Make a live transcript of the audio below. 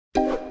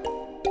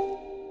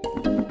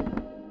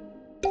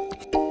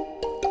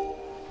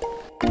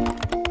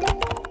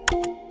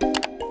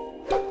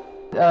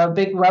a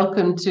big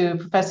welcome to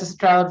Professor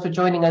Stroud for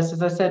joining us,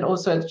 as I said,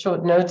 also at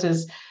short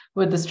notice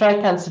with the strike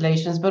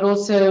cancellations, but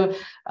also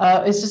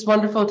it's just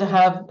wonderful to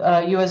have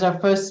you as our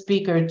first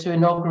speaker to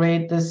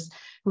inaugurate this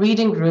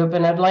reading group.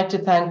 And I'd like to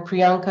thank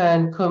Priyanka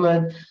and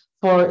Kumud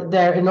for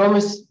their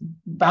enormous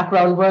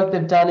background work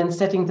they've done in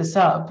setting this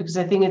up, because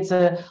I think it's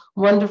a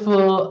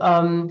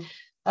wonderful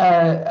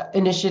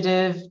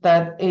initiative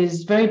that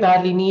is very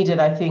badly needed.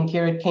 I think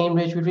here at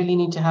Cambridge, we really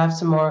need to have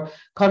some more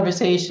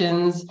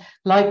conversations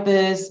like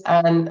this.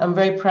 And I'm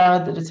very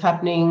proud that it's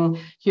happening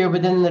here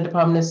within the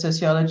Department of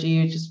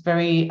Sociology, which is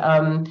very,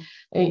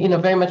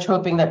 very much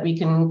hoping that we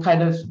can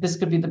this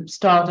could be the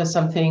start of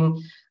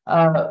something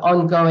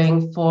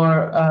ongoing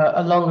for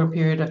a longer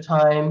period of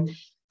time.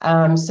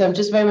 So I'm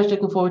just very much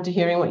looking forward to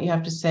hearing what you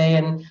have to say.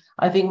 And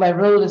I think my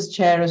role as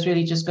chair is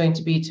really just going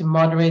to be to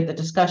moderate the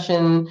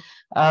discussion,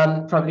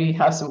 probably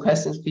have some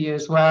questions for you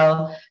as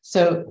well.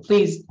 So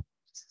please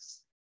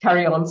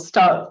carry on,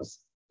 start.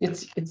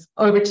 It's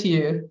over to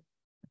you.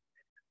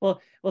 Well,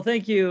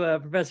 thank you,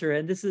 Professor.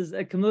 And this is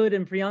Kumud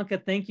and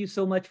Priyanka. Thank you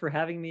so much for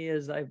having me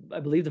as I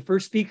believe the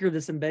first speaker of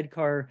this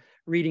Ambedkar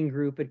reading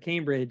group at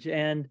Cambridge.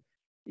 And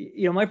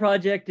my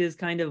project is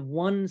kind of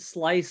one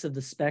slice of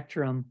the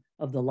spectrum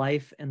of the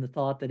life and the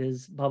thought that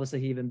is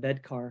Babasaheb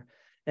Ambedkar.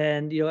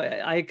 And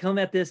I come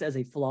at this as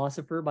a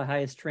philosopher by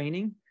highest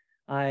training.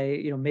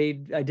 I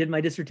did my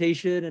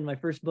dissertation, and my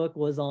first book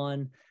was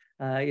on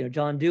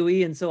John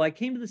Dewey, and so I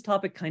came to this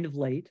topic kind of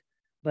late.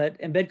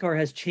 But Ambedkar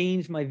has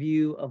changed my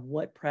view of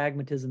what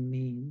pragmatism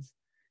means.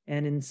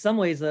 And in some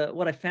ways,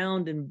 what I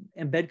found in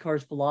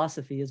Ambedkar's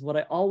philosophy is what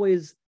I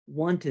always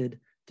wanted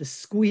to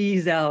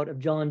squeeze out of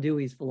John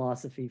Dewey's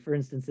philosophy, for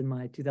instance, in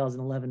my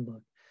 2011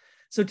 book.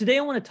 So today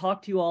I want to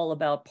talk to you all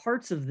about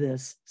parts of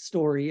this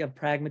story of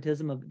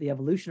pragmatism, of the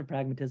evolution of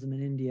pragmatism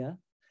in India.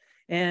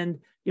 And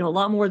a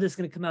lot more of this is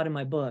going to come out in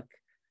my book.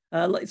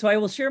 So I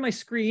will share my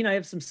screen. I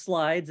have some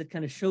slides that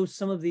kind of show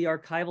some of the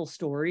archival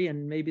story,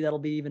 and maybe that'll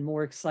be even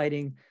more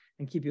exciting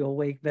and keep you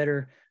awake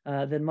better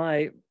than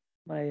my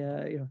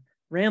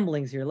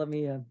ramblings here. Let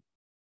me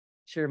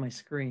share my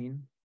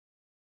screen.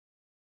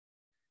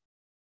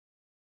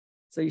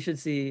 So you should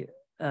see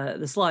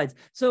the slides.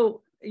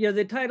 So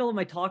the title of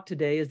my talk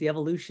today is The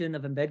Evolution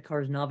of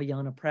Ambedkar's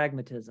Navayana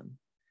Pragmatism.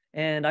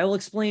 And I will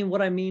explain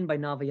what I mean by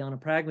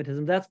Navayana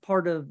pragmatism. That's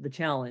part of the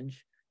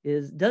challenge,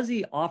 does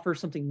he offer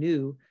something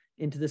new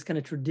into this kind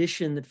of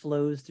tradition that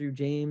flows through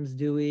James,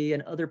 Dewey,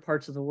 and other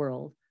parts of the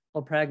world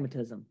called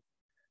pragmatism?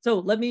 So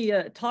let me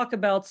talk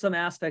about some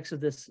aspects of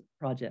this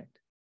project.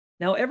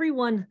 Now,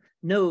 everyone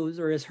knows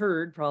or has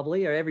heard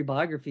probably, or every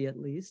biography at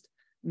least,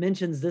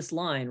 mentions this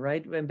line,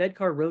 right?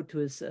 Ambedkar wrote to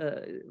his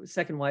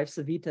second wife,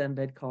 Savita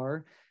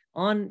Ambedkar,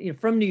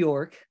 from New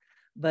York,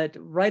 but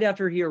right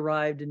after he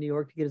arrived in New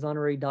York to get his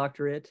honorary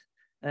doctorate,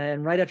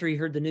 and right after he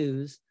heard the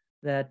news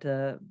that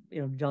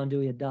John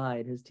Dewey had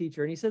died, his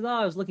teacher, and he says,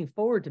 I was looking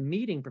forward to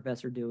meeting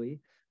Professor Dewey,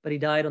 but he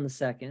died on the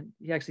 2nd.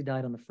 He actually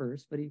died on the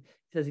 1st, but he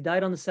says he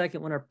died on the 2nd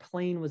when our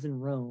plane was in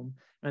Rome.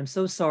 And I'm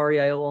so sorry,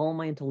 I owe all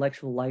my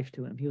intellectual life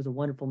to him. He was a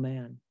wonderful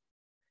man.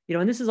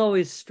 And this has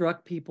always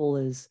struck people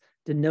as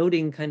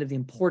denoting kind of the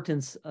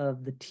importance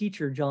of the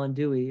teacher, John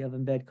Dewey of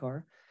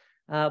Ambedkar.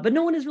 But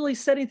no one has really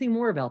said anything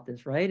more about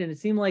this, right? And it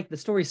seemed like the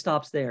story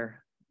stops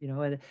there,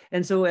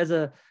 and so as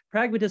a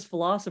pragmatist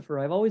philosopher,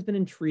 I've always been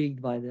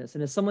intrigued by this.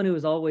 And as someone who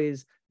has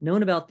always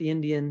known about the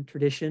Indian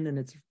tradition and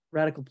its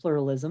radical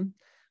pluralism,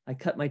 I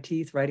cut my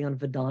teeth writing on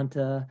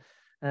Vedanta,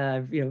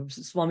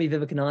 Swami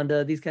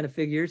Vivekananda, these kind of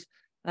figures.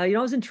 I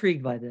was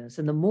intrigued by this.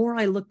 And the more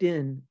I looked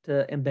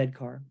into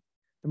Ambedkar,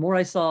 the more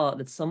I saw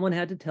that someone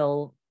had to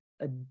tell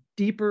a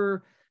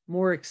deeper,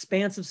 more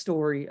expansive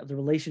story of the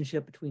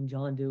relationship between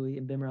John Dewey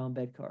and Bhimrao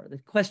Ambedkar. The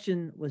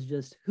question was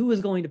just, who was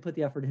going to put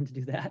the effort in to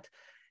do that?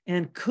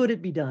 And could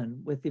it be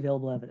done with the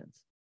available evidence?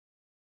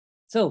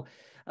 So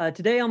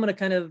today I'm going to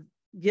kind of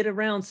get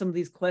around some of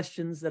these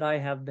questions that I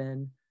have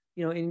been,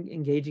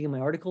 engaging in my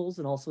articles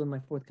and also in my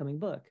forthcoming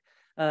book.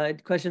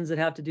 Questions that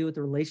have to do with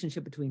the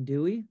relationship between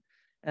Dewey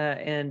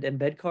and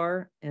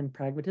Ambedkar and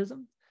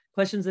pragmatism.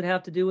 Questions that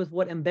have to do with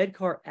what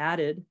Ambedkar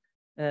added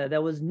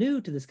that was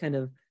new to this kind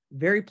of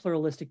very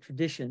pluralistic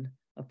tradition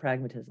of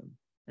pragmatism.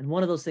 And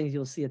one of those things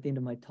you'll see at the end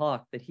of my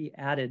talk that he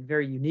added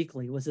very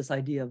uniquely was this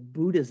idea of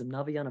Buddhism,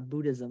 Navayana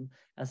Buddhism,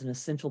 as an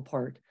essential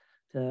part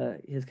to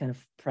his kind of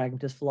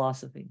pragmatist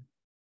philosophy.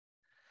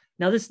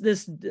 Now,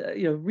 this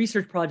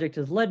research project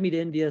has led me to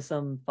India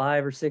some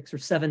 5 or 6 or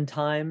 7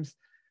 times.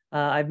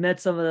 I've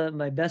met some of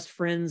my best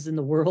friends in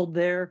the world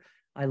there.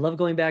 I love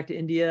going back to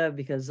India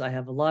because I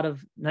have a lot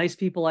of nice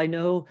people I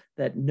know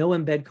that know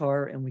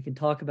Ambedkar, and we can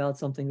talk about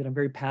something that I'm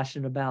very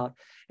passionate about.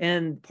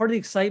 And part of the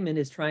excitement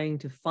is trying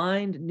to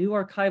find new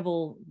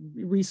archival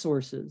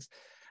resources,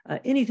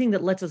 anything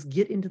that lets us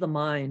get into the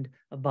mind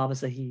of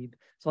Babasaheb.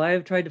 So I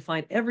have tried to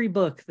find every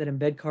book that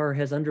Ambedkar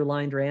has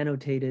underlined or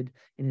annotated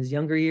in his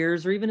younger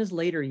years or even his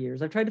later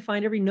years. I've tried to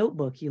find every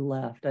notebook he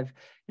left. I've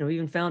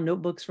even found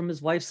notebooks from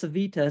his wife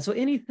Savita. So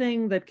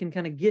anything that can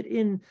kind of get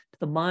into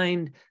the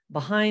mind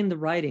behind the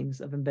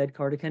writings of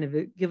Ambedkar to kind of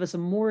give us a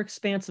more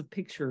expansive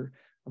picture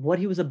of what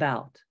he was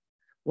about,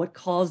 what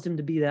caused him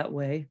to be that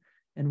way,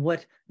 and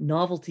what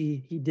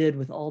novelty he did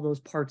with all those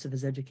parts of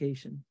his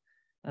education.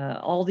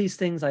 All these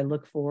things I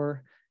look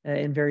for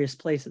in various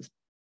places.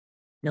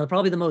 Now,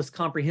 probably the most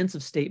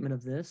comprehensive statement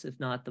of this, if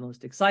not the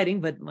most exciting,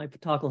 but my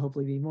talk will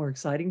hopefully be more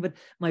exciting, but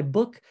my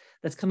book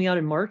that's coming out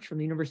in March from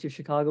the University of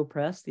Chicago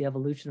Press, The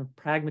Evolution of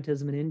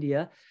Pragmatism in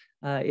India,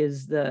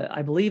 is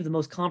I believe, the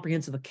most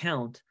comprehensive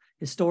account,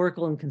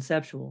 historical and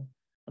conceptual,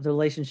 of the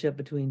relationship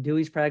between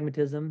Dewey's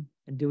pragmatism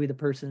and Dewey the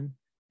person,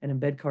 and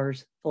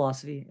Ambedkar's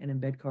philosophy and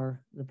Ambedkar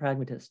the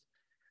pragmatist.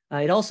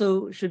 It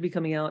also should be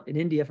coming out in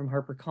India from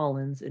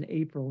HarperCollins in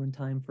April, in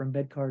time for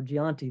Ambedkar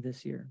Jayanti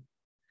this year.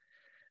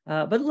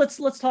 But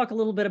let's talk a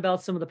little bit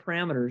about some of the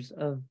parameters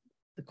of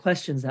the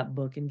questions that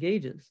book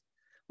engages.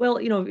 Well,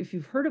 if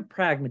you've heard of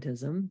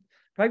pragmatism,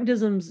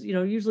 pragmatism's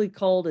usually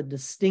called a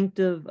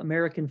distinctive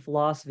American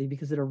philosophy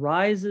because it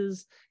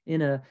arises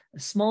in a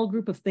small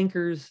group of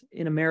thinkers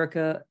in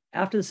America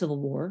after the Civil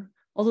War,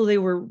 although they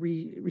were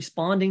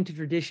responding to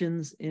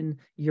traditions in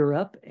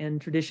Europe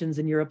and traditions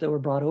in Europe that were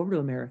brought over to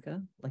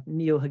America, like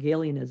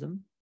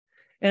neo-Hegelianism.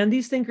 And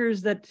these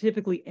thinkers that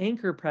typically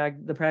anchor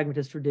the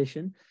pragmatist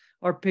tradition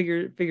are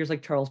figures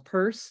like Charles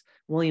Peirce,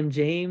 William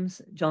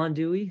James, John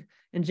Dewey,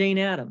 and Jane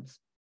Addams.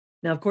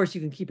 Now, of course,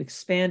 you can keep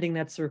expanding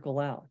that circle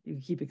out. You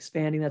can keep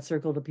expanding that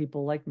circle to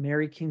people like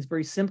Mary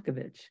Kingsbury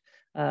Simkovich,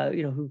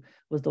 who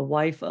was the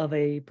wife of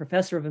a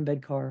professor of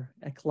Ambedkar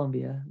at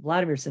Columbia,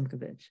 Vladimir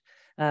Simkovich.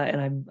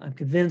 And I'm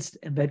convinced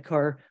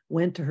Ambedkar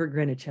went to her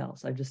Greenwich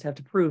house. I just have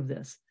to prove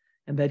this.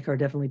 Ambedkar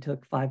definitely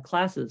took 5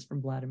 classes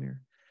from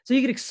Vladimir. So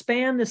you could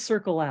expand this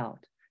circle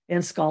out.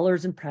 And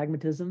scholars in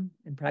pragmatism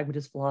and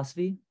pragmatist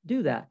philosophy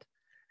do that.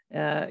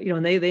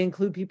 And they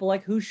include people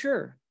like Hu Shi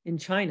in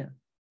China.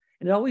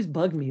 And it always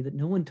bugged me that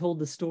no one told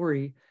the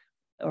story,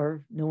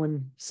 or no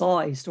one saw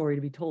a story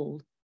to be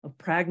told, of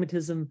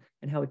pragmatism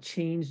and how it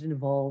changed and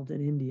evolved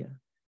in India.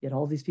 Yet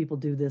all these people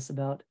do this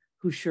about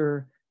Hu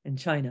Shi and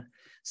China.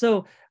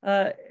 So,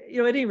 at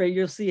any rate,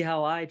 you'll see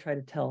how I try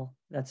to tell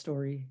that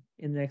story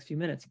in the next few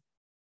minutes.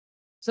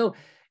 So,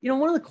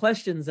 one of the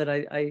questions that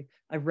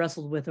I've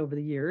wrestled with over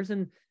the years,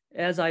 and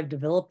as I've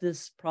developed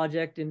this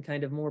project in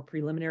kind of more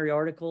preliminary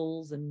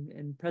articles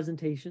and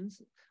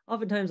presentations,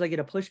 oftentimes I get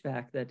a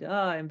pushback that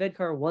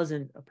Ambedkar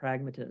wasn't a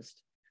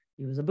pragmatist.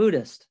 He was a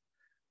Buddhist,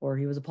 or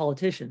he was a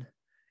politician.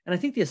 And I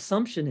think the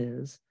assumption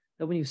is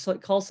that when you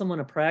call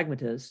someone a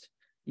pragmatist,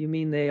 you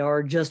mean they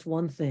are just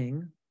one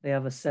thing. They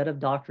have a set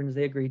of doctrines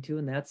they agree to,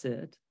 and that's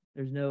it.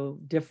 There's no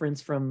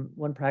difference from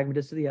one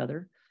pragmatist to the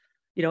other.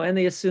 And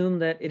they assume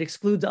that it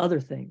excludes other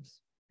things.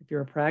 If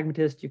you're a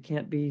pragmatist, you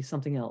can't be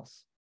something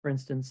else. For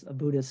instance, a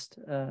Buddhist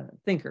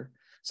thinker.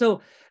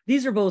 So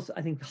these are both,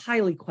 I think,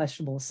 highly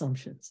questionable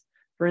assumptions.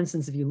 For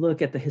instance, if you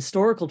look at the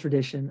historical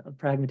tradition of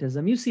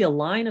pragmatism, you see a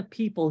line of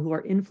people who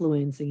are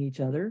influencing each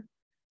other,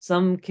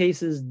 some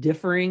cases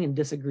differing and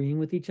disagreeing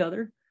with each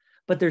other,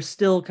 but there's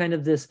still kind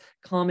of this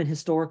common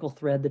historical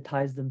thread that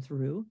ties them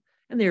through,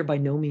 and they are by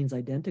no means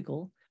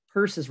identical.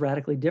 Peirce is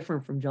radically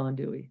different from John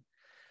Dewey,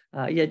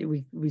 yet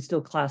we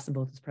still class them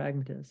both as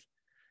pragmatists.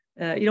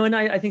 And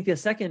I think the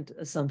second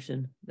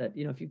assumption that,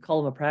 if you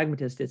call him a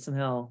pragmatist, it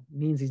somehow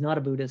means he's not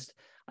a Buddhist.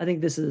 I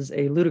think this is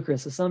a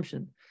ludicrous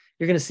assumption.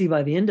 You're going to see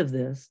by the end of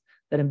this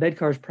that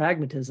Ambedkar's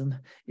pragmatism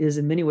is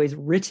in many ways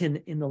written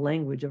in the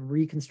language of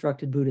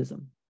reconstructed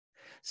Buddhism.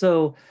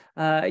 So,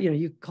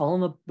 you call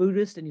him a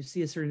Buddhist and you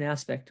see a certain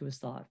aspect to his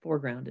thought,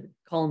 foregrounded.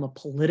 Call him a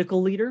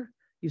political leader,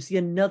 you see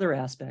another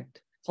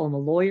aspect. Call him a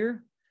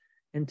lawyer.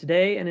 And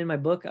today, and in my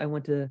book, I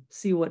want to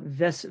see what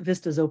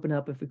vistas open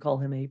up if we call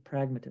him a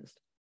pragmatist.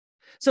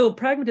 So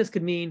pragmatist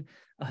could mean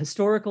a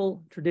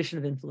historical tradition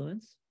of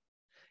influence.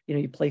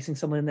 You're placing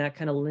someone in that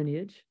kind of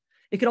lineage.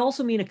 It could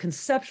also mean a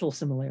conceptual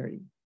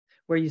similarity,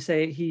 where you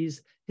say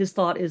his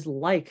thought is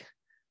like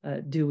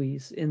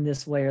Dewey's in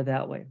this way or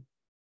that way.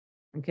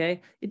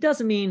 Okay, it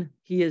doesn't mean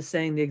he is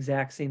saying the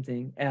exact same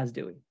thing as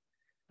Dewey.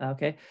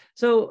 Okay,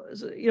 so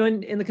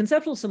in the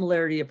conceptual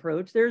similarity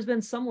approach, there's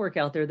been some work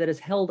out there that has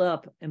held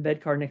up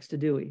Ambedkar next to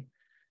Dewey.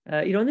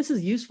 And this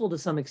is useful to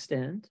some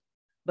extent,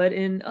 but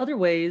in other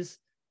ways,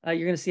 you're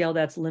going to see how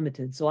that's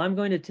limited. So I'm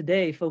going to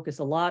today focus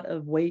a lot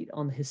of weight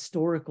on the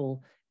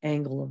historical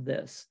angle of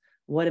this,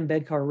 what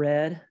Ambedkar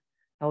read,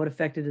 how it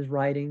affected his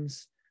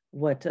writings,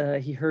 what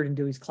he heard in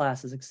Dewey's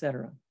classes,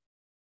 etc.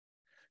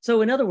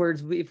 So in other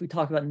words, if we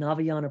talk about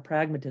Navayana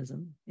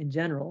pragmatism in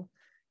general,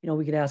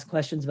 we could ask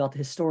questions about the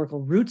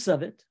historical roots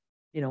of it,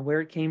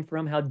 where it came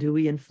from, how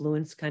Dewey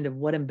influenced kind of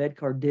what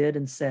Ambedkar did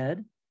and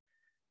said.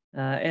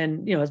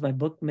 And as my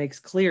book makes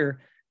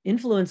clear,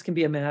 influence can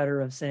be a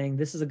matter of saying,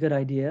 this is a good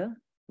idea,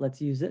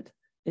 let's use it.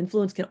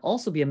 Influence can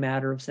also be a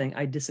matter of saying,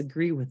 I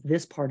disagree with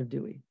this part of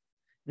Dewey.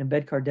 And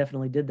Ambedkar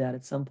definitely did that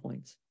at some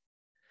points.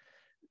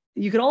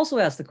 You could also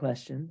ask the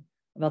question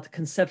about the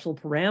conceptual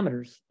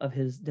parameters of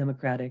his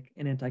democratic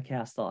and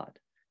anti-caste thought.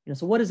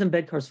 So what is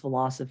Ambedkar's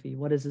philosophy?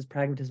 What is his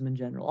pragmatism in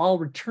general? I'll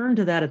return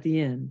to that at the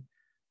end,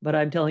 but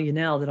I'm telling you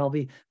now that I'll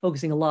be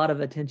focusing a lot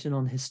of attention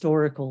on the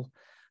historical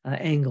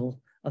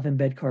angle of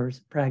Ambedkar's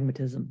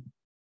pragmatism.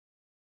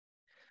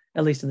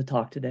 at least in the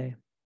talk today.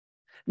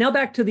 Now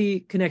back to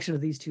the connection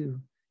of these two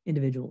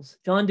individuals,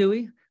 John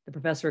Dewey, the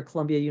professor at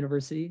Columbia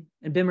University,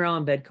 and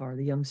Bhimrao Ambedkar,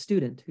 the young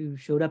student who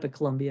showed up at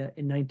Columbia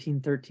in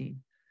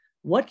 1913.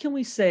 What can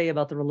we say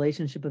about the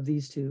relationship of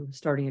these two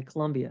starting at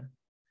Columbia?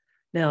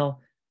 Now,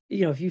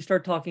 if you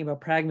start talking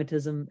about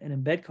pragmatism and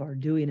Ambedkar,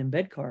 Dewey and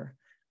Ambedkar,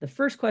 the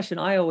first question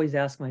I always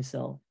ask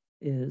myself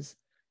is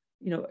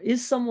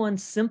someone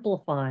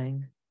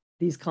simplifying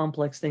these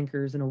complex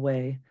thinkers in a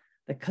way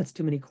that cuts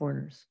too many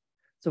corners?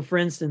 So for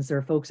instance, there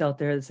are folks out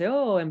there that say,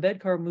 oh,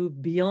 Ambedkar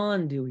moved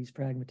beyond Dewey's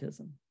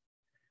pragmatism.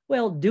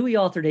 Well, Dewey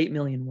authored 8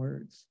 million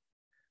words.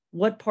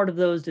 What part of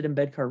those did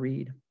Ambedkar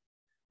read?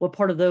 What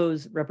part of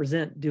those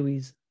represent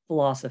Dewey's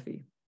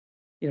philosophy?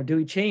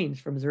 Dewey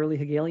changed from his early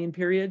Hegelian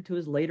period to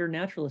his later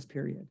naturalist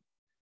period.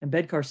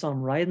 Ambedkar saw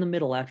him right in the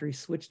middle after he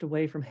switched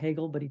away from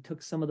Hegel, but he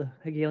took some of the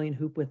Hegelian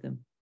hoop with him,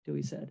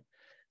 Dewey said.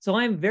 So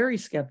I'm very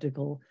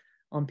skeptical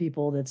on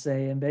people that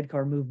say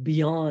Ambedkar moved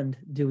beyond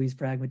Dewey's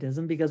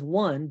pragmatism because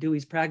one,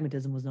 Dewey's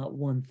pragmatism was not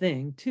one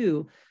thing.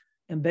 Two,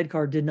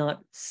 Ambedkar did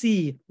not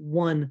see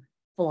one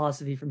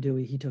philosophy from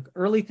Dewey. He took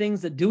early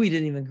things that Dewey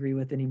didn't even agree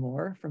with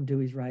anymore from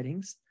Dewey's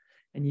writings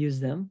and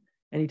used them.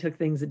 And he took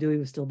things that Dewey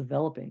was still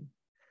developing.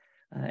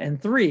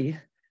 And three,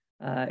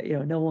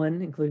 no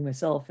one, including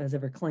myself, has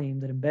ever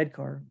claimed that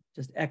Ambedkar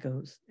just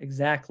echoes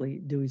exactly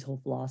Dewey's whole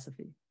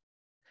philosophy.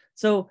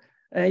 So,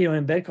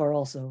 Ambedkar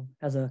also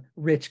has a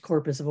rich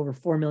corpus of over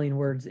 4 million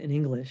words in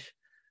English,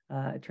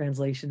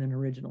 translation and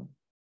original.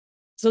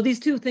 So these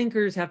two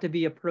thinkers have to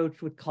be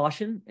approached with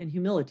caution and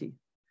humility.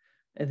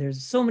 And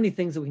there's so many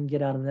things that we can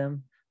get out of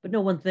them, but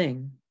no one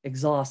thing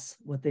exhausts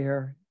what they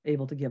are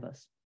able to give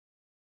us.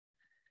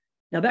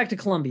 Now back to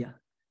Columbia,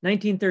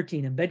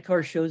 1913,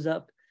 Ambedkar shows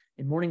up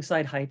in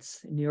Morningside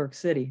Heights in New York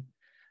City.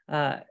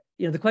 The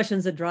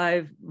questions that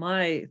drive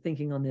my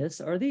thinking on this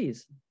are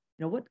these.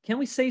 What can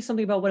we say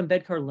something about what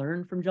Ambedkar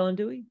learned from John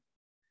Dewey?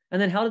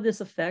 And then how did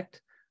this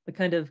affect the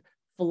kind of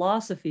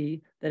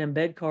philosophy that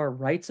Ambedkar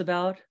writes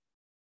about,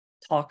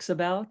 talks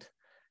about,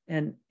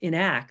 and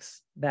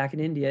enacts back in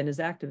India in his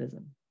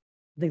activism?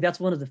 I think that's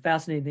one of the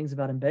fascinating things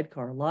about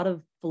Ambedkar. A lot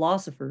of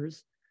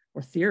philosophers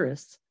or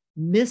theorists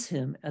miss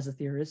him as a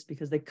theorist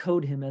because they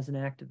code him as an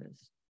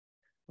activist.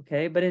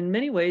 Okay, but in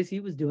many ways,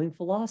 he was doing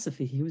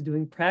philosophy. He was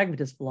doing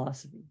pragmatist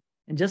philosophy.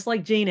 And just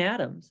like Jane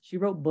Addams, she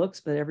wrote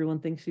books, but everyone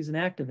thinks she's an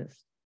activist.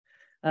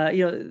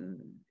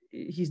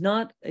 He's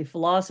not a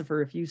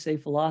philosopher if you say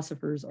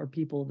philosophers are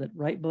people that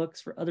write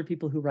books for other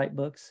people who write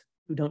books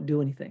who don't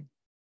do anything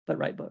but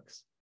write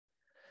books.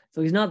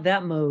 So he's not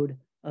that mode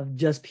of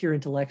just pure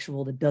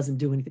intellectual that doesn't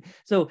do anything.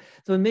 So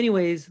in many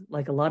ways,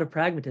 like a lot of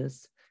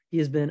pragmatists, he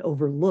has been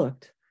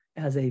overlooked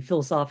as a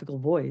philosophical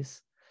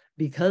voice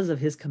because of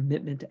his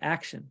commitment to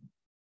action.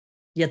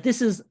 Yet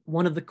this is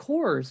one of the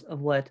cores of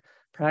what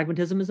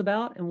pragmatism is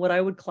about and what I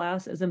would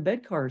class as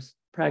Ambedkar's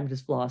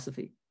pragmatist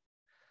philosophy.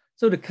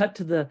 So to cut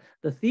to the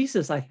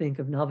thesis, I think,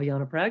 of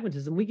Navayana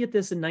pragmatism, we get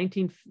this in the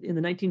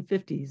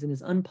 1950s in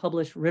his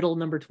unpublished riddle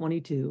number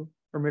 22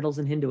 from Riddles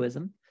in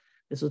Hinduism.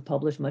 This was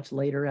published much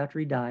later after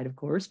he died, of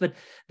course, but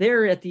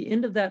there at the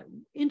end of that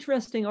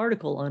interesting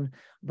article on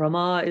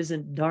Brahma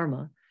isn't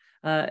Dharma,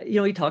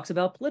 he talks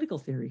about political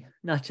theory,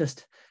 not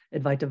just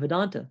Advaita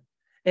Vedanta.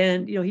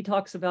 And, he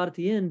talks about at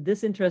the end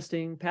this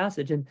interesting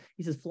passage, and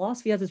he says,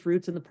 philosophy has its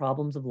roots in the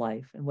problems of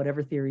life, and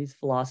whatever theories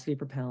philosophy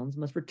propounds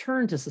must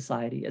return to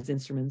society as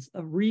instruments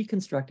of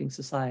reconstructing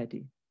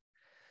society.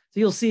 So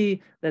you'll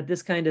see that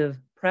this kind of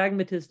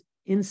pragmatist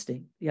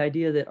instinct, the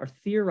idea that our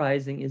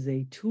theorizing is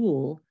a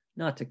tool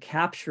not to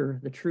capture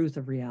the truth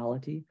of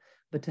reality,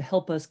 but to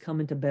help us come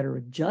into better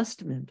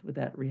adjustment with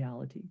that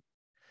reality,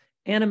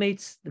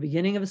 animates the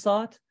beginning of his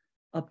thought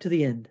up to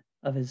the end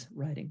of his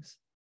writings.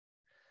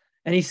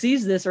 And he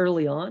sees this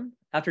early on.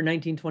 After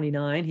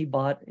 1929, he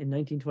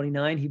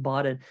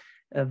bought a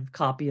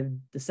copy of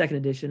the second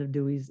edition of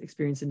Dewey's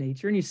Experience in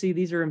Nature. And you see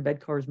these are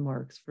Ambedkar's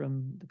marks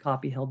from the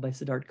copy held by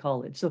Siddharth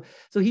College. So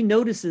he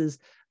notices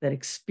that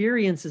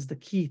experience is the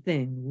key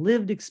thing,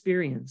 lived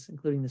experience,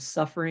 including the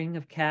suffering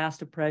of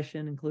caste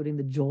oppression, including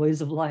the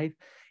joys of life.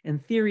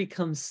 And theory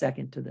comes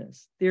second to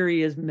this.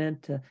 Theory is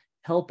meant to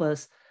help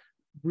us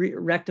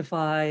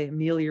rectify,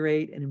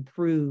 ameliorate, and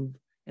improve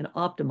and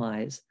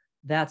optimize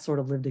that sort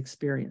of lived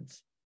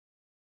experience.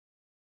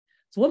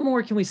 So what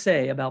more can we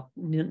say about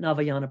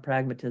Navayana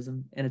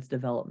pragmatism and its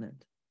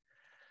development?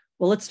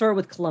 Well, let's start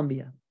with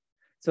Columbia.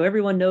 So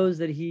everyone knows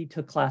that he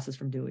took classes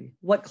from Dewey.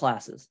 What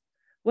classes?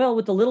 Well,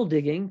 with the little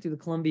digging through the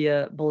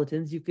Columbia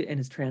bulletins and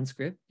his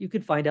transcript, you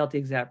could find out the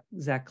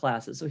exact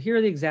classes. So here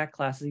are the exact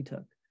classes he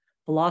took.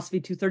 Philosophy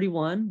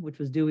 231, which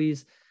was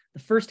the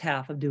first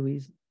half of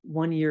Dewey's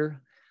one-year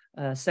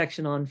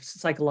section on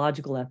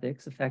psychological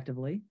ethics,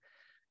 effectively.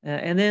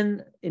 And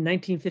then in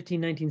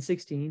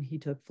 1915-1916, he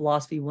took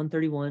Philosophy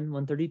 131,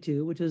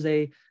 132, which was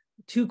a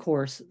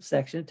two-course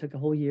section. It took a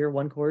whole year,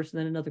 one course, and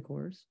then another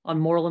course on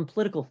moral and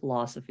political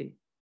philosophy.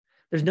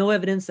 There's no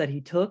evidence that he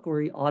took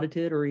or he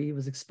audited or he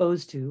was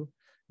exposed to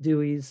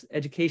Dewey's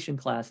education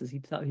classes.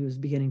 He was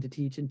beginning to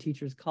teach in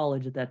Teachers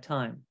College at that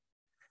time.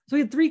 So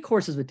we had 3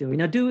 courses with Dewey.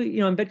 Now Dewey,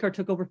 Ambedkar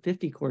took over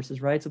 50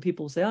 courses, right? So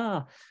people will say,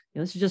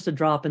 this is just a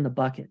drop in the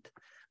bucket.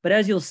 But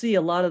as you'll see,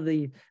 a lot of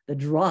the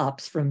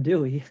drops from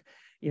Dewey,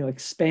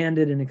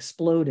 expanded and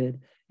exploded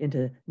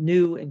into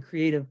new and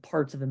creative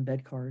parts of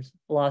Ambedkar's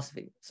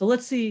philosophy. So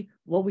let's see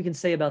what we can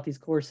say about these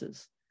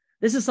courses.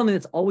 This is something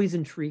that's always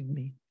intrigued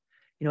me.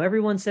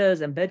 Everyone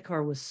says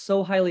Ambedkar was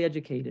so highly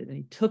educated and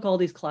he took all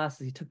these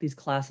classes. He took these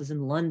classes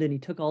in London. He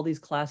took all these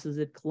classes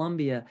at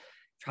Columbia,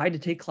 tried to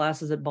take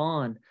classes at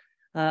Bonn.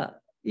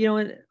 But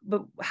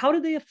how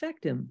did they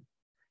affect him?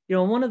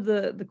 One of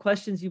the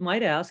questions you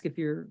might ask if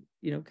you're,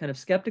 kind of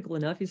skeptical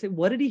enough, you say,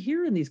 what did he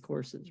hear in these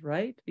courses,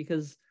 right?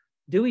 Because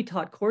Dewey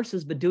taught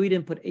courses, but Dewey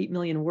didn't put 8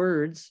 million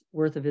words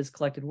worth of his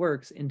collected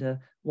works into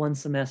one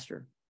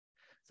semester.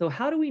 So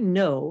how do we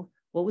know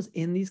what was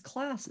in these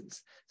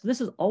classes? So this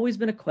has always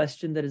been a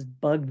question that has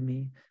bugged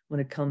me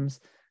when it comes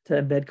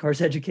to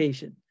Ambedkar's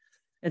education.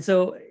 And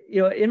so,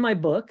 in my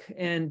book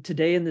and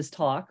today in this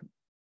talk,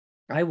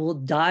 I will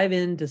dive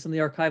into some of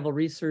the archival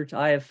research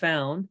I have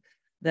found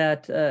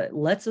that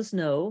lets us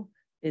know,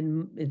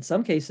 in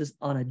some cases,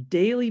 on a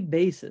daily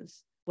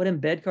basis, what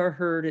Ambedkar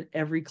heard at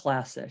every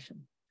class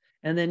session.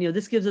 And then,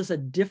 this gives us a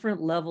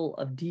different level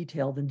of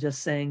detail than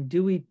just saying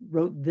Dewey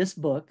wrote this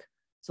book,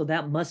 so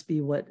that must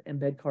be what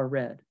Ambedkar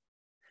read.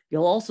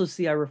 You'll also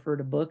see I refer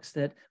to books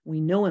that we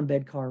know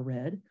Ambedkar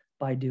read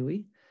by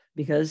Dewey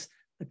because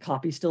the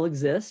copies still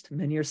exist.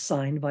 Many are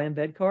signed by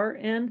Ambedkar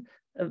and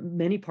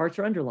many parts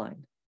are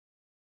underlined.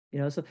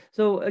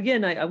 So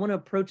again, I want to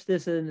approach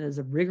this in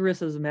as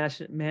rigorous as a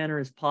manner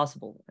as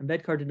possible.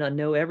 Ambedkar did not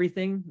know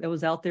everything that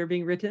was out there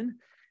being written.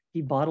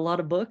 He bought a lot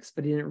of books,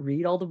 but he didn't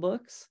read all the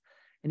books,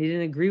 and he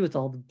didn't agree with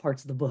all the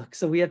parts of the book.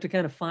 So we have to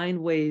kind of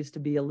find ways to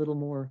be a little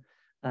more,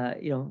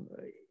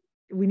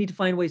 we need to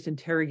find ways to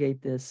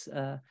interrogate this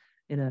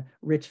in a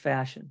rich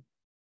fashion.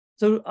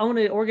 So I want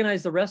to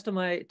organize the rest of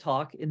my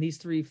talk in these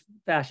 3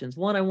 fashions.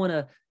 One, I want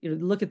to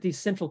look at these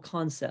central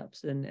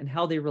concepts and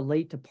how they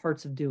relate to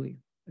parts of Dewey.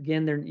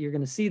 Again, you're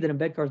going to see that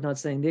Ambedkar is not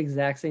saying the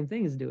exact same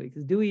thing as Dewey,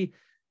 because Dewey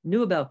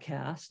knew about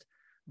caste,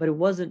 but it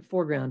wasn't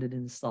foregrounded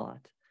in his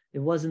thought. It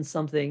wasn't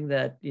something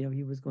that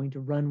he was going to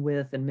run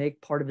with and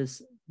make part of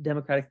his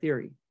democratic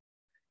theory.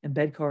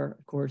 Ambedkar,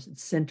 of course,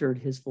 centered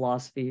his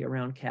philosophy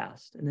around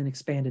caste and then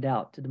expanded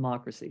out to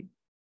democracy.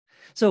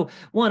 So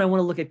 1, I want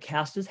to look at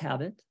caste as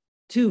habit.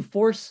 2,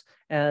 force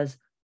as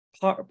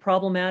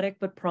problematic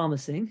but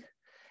promising.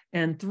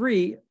 And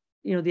 3,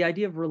 the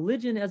idea of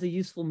religion as a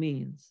useful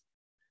means.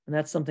 And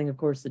that's something, of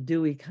course, that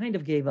Dewey kind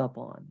of gave up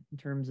on in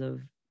terms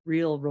of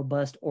real,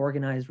 robust,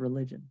 organized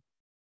religion.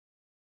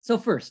 So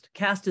first,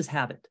 caste as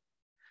habit.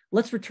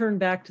 Let's return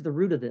back to the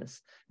root of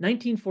this.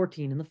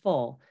 1914, in the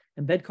fall,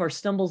 Ambedkar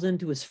stumbles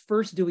into his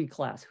first Dewey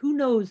class. Who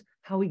knows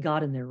how he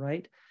got in there,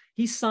 right?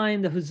 He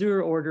signed the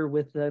Huzur order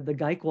with the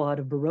Gaikwad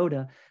of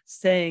Baroda,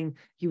 saying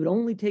he would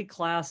only take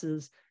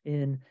classes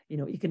in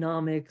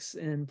economics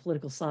and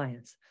political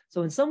science.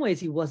 So in some ways,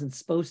 he wasn't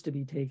supposed to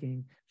be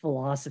taking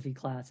philosophy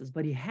classes,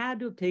 but he had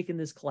to have taken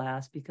this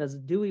class because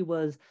Dewey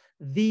was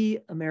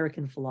the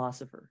American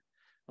philosopher.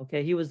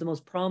 Okay, he was the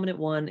most prominent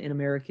one in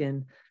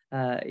American,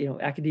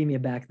 academia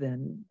back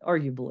then,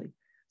 arguably.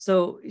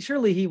 So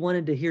surely he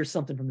wanted to hear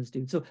something from this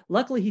dude. So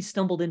luckily he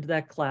stumbled into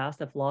that class,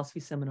 that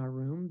philosophy seminar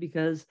room,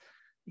 because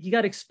he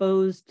got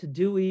exposed to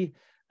Dewey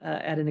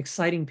at an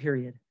exciting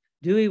period.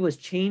 Dewey was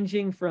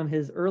changing from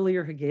his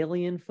earlier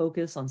Hegelian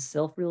focus on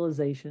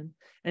self-realization,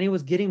 and he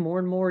was getting more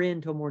and more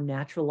into a more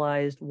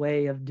naturalized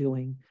way of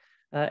doing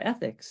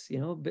ethics,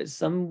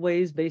 some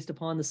ways based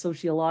upon the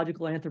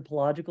sociological,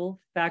 anthropological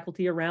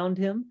faculty around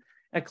him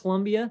at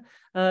Columbia,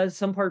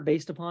 some part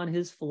based upon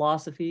his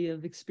philosophy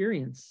of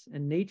experience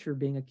and nature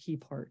being a key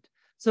part.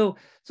 So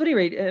at any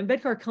rate,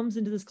 Ambedkar comes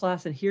into this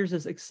class and hears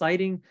this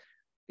exciting,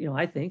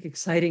 I think,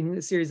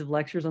 exciting series of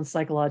lectures on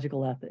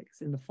psychological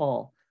ethics in the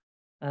fall.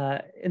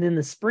 And in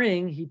the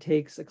spring, he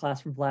takes a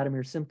class from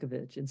Vladimir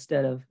Simkovich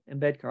instead of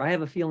Ambedkar. I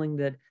have a feeling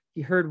that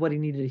he heard what he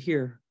needed to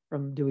hear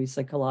from Dewey's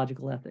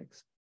psychological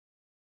ethics.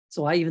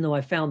 So even though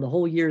I found the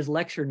whole year's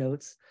lecture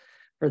notes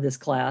for this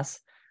class,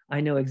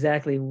 I know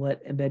exactly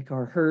what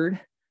Ambedkar heard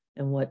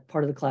and what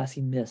part of the class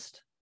he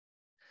missed.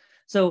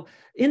 So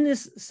in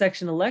this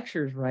section of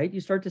lectures, right, you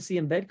start to see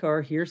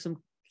Ambedkar hear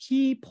some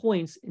key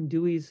points in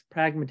Dewey's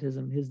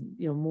pragmatism, his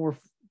more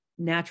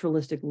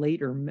naturalistic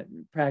later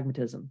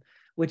pragmatism,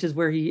 which is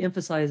where he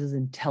emphasizes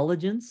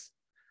intelligence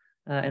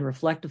and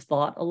reflective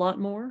thought a lot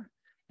more.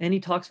 And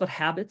he talks about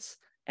habits,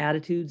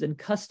 attitudes, and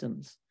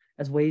customs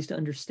as ways to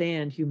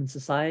understand human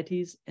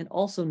societies and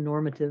also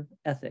normative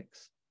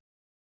ethics.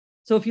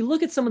 So if you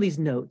look at some of these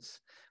notes,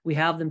 we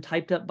have them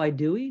typed up by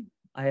Dewey.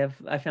 I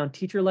found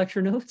teacher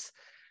lecture notes.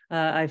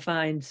 I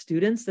find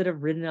students that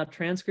have written out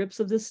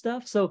transcripts of this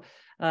stuff. So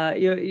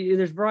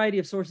there's a variety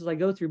of sources I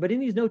go through, but in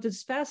these notes,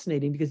 it's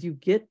fascinating because you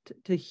get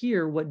to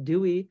hear what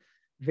Dewey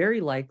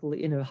very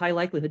likely, in a high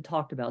likelihood,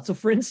 talked about. So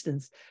for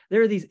instance,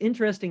 there are these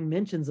interesting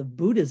mentions of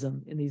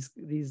Buddhism in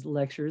these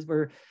lectures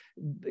where,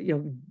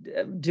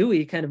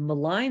 Dewey kind of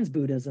maligns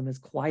Buddhism as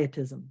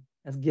quietism,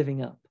 as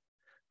giving up.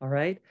 All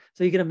right.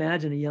 So you can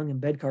imagine a young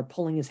Ambedkar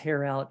pulling his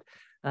hair out,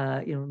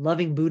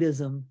 loving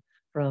Buddhism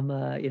from,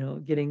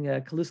 getting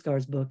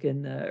Kaluskar's book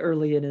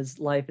early in his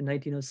life in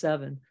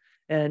 1907.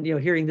 And,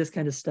 hearing this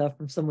kind of stuff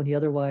from someone he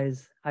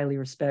otherwise highly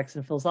respects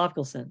in a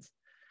philosophical sense.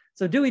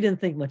 So Dewey didn't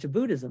think much of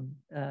Buddhism.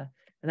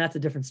 And that's a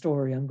different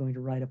story. I'm going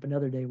to write up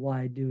another day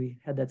why Dewey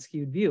had that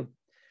skewed view.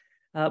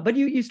 But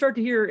you start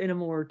to hear in a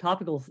more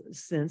topical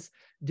sense,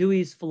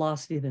 Dewey's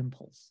philosophy of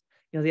impulse.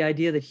 The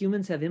idea that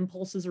humans have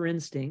impulses or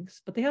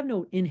instincts, but they have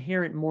no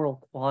inherent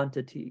moral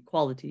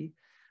quality.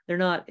 They're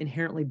not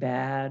inherently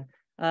bad,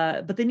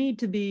 but they need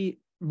to be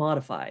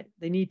modified.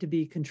 They need to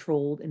be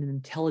controlled in an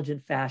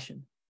intelligent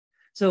fashion.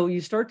 So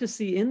you start to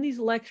see in these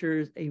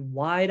lectures a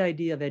wide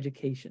idea of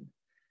education.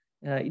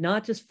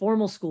 Not just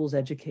formal schools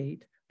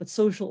educate, but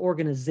social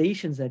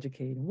organizations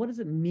educate. And what does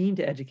it mean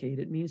to educate?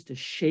 It means to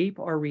shape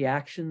our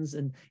reactions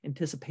and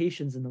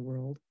anticipations in the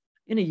world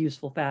in a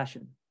useful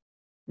fashion,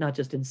 not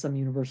just in some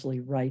universally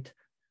right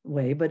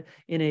way, but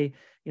in a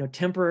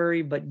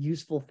temporary but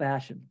useful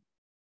fashion.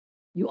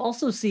 You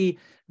also see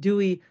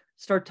Dewey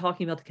start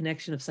talking about the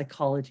connection of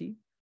psychology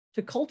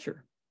to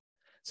culture.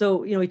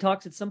 So, he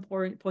talks at some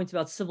points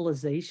about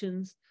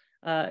civilizations,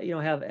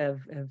 have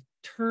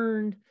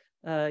turned,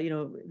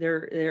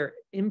 their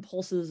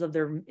impulses of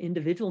their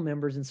individual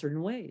members in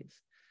certain ways,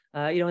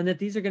 and that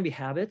these are going to be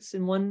habits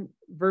in one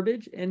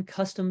verbiage and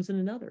customs in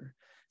another.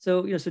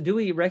 So, so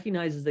Dewey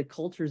recognizes that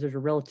cultures, there's a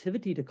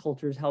relativity to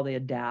cultures, how they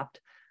adapt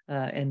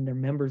and their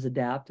members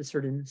adapt to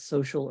certain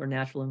social or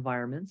natural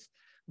environments.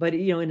 But,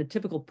 in a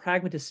typical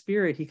pragmatist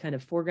spirit, he kind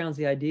of foregrounds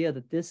the idea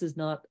that this is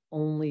not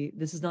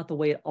the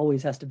way it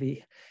always has to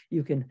be.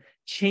 You can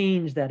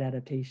change that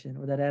adaptation,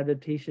 or that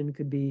adaptation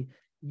could be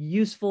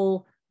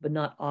useful, but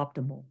not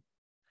optimal.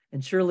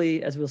 And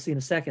surely, as we'll see in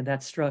a second,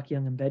 that struck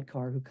young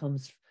Ambedkar, who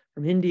comes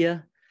from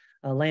India,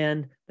 a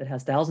land that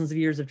has thousands of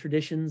years of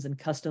traditions and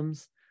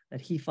customs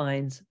that he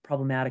finds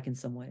problematic in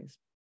some ways.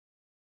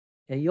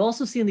 Okay, you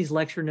also see in these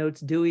lecture notes,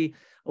 Dewey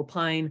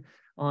opine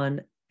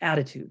on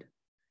attitude.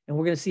 And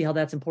we're going to see how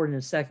that's important in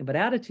a second. But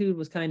attitude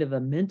was kind of a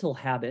mental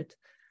habit.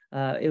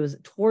 It was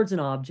towards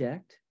an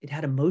object. It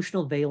had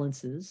emotional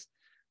valences.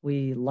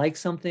 We like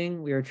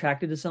something, we were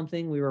attracted to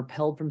something, we were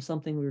repelled from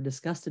something, we were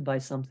disgusted by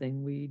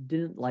something, we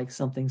didn't like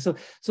something. So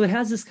it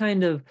has this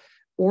kind of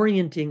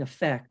orienting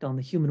effect on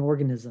the human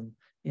organism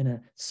in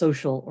a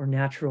social or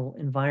natural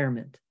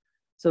environment.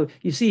 So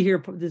you see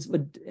here, this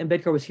what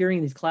Ambedkar was hearing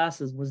in these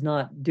classes was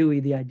not Dewey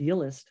the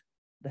idealist,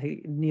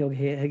 the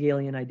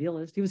neo-Hegelian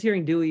idealist. He was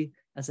hearing Dewey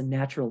as a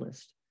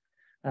naturalist,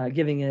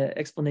 giving an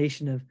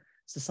explanation of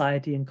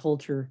society and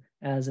culture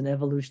as an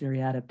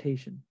evolutionary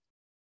adaptation.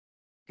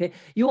 Okay.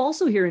 You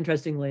also hear,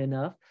 interestingly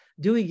enough,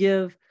 Dewey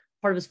give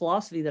part of his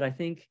philosophy that I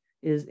think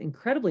is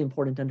incredibly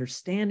important to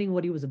understanding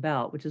what he was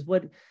about, which is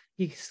what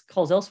he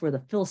calls elsewhere the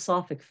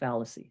philosophic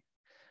fallacy,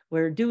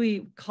 where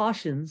Dewey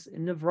cautions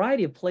in a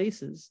variety of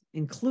places,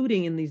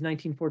 including in these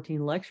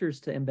 1914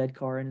 lectures to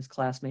Ambedkar and his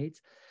classmates,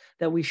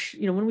 that we,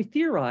 when we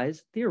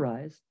theorize,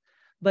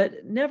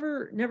 but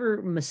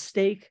never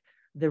mistake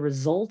the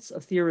results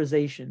of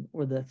theorization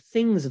or the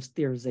things of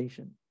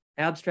theorization,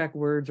 abstract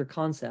words or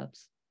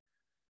concepts,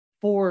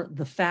 for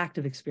the fact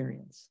of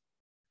experience.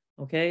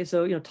 Okay,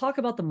 so talk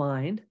about the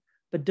mind,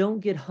 but don't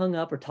get hung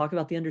up, or talk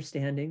about the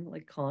understanding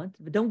like Kant,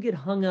 but don't get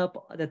hung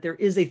up that there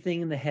is a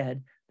thing in the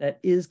head that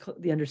is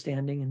the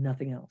understanding and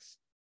nothing else.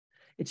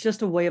 It's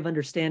just a way of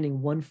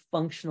understanding one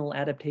functional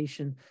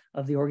adaptation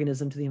of the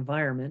organism to the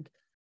environment.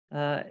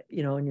 And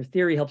your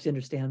theory helps you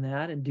understand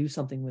that and do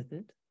something with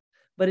it,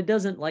 but it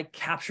doesn't like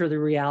capture the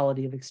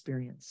reality of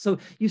experience. So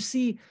you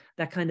see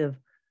that kind of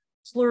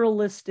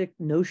pluralistic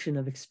notion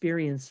of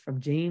experience from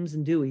James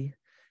and Dewey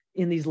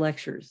in these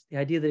lectures, the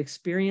idea that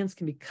experience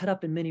can be cut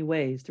up in many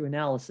ways through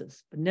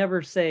analysis, but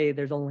never say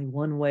there's only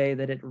one way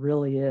that it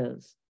really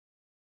is.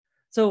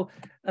 So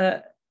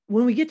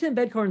when we get to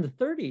Ambedkar in the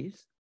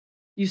 30s,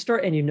 you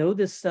start, and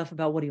this stuff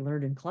about what he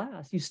learned in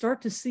class, you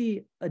start to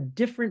see a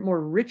different,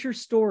 more richer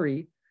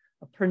story,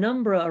 a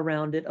penumbra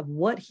around it of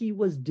what he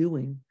was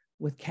doing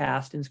with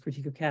caste and his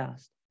critique of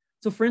caste.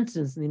 So for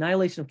instance, in the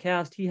Annihilation of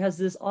Caste, he has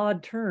this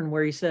odd turn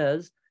where he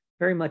says,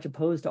 very much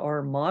opposed to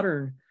our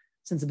modern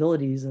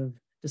sensibilities of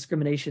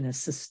discrimination as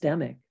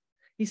systemic.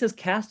 He says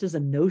caste is a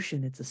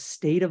notion, it's a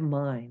state of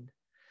mind.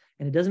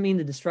 And it doesn't mean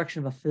the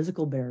destruction of a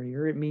physical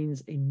barrier, it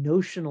means a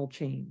notional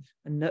change,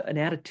 an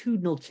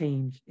attitudinal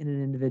change in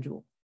an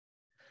individual.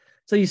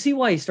 So you see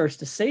why he starts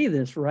to say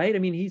this, right? I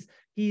mean,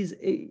 he's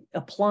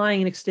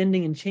applying and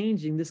extending and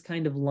changing this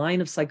kind of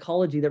line of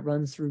psychology that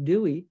runs through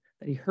Dewey,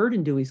 that he heard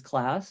in Dewey's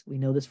class. We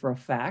know this for a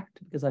fact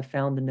because I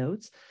found the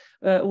notes,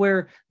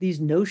 where these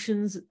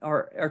notions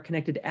are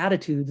connected to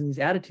attitudes, and these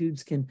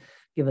attitudes can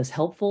give us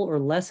helpful or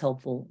less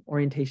helpful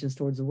orientations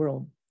towards the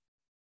world.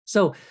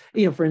 So,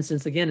 for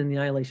instance, again, in the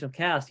Annihilation of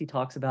Caste, he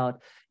talks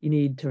about you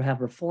need to have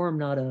reform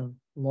not of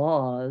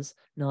laws,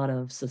 not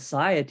of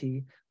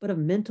society, but of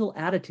mental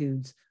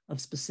attitudes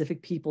of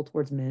specific people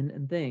towards men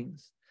and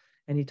things.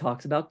 And he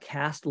talks about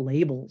caste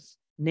labels,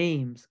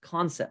 names,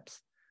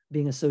 concepts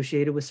being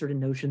associated with certain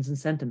notions and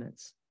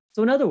sentiments.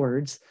 So in other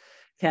words,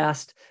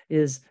 caste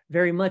is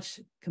very much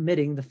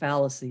committing the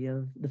fallacy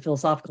of the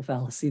philosophical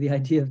fallacy, the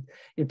idea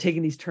of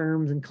taking these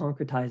terms and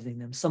concretizing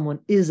them. Someone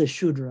is a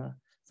Shudra,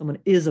 someone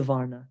is a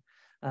Varna,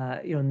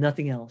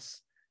 nothing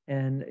else.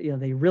 And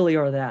they really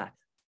are that.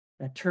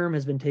 That term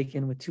has been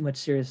taken with too much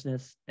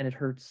seriousness, and it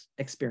hurts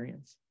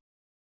experience.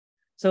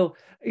 So,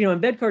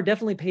 Ambedkar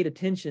definitely paid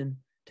attention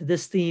to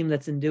this theme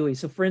that's in Dewey.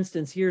 So for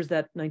instance, here's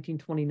that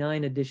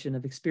 1929 edition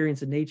of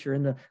Experience of Nature,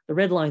 and the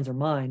red lines are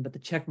mine, but the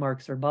check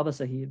marks are Baba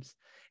Sahib's.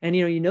 And,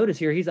 you notice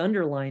here, he's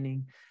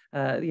underlining,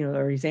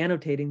 or he's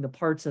annotating the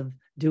parts of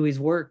Dewey's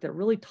work that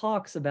really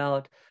talks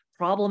about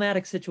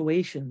problematic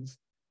situations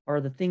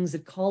are the things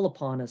that call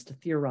upon us to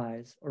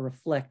theorize or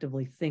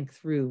reflectively think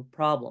through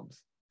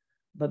problems.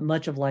 But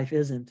much of life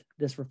isn't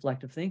this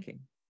reflective thinking.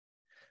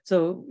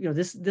 So,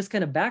 this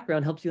kind of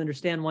background helps you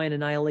understand why in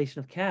Annihilation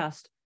of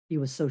Caste, he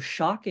was so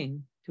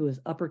shocking to his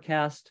upper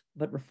caste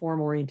but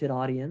reform-oriented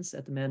audience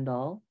at the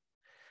Mandal.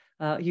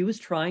 He was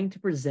trying to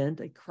present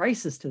a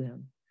crisis to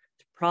them,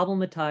 to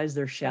problematize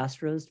their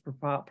shastras, to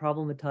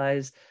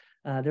problematize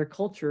their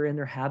culture and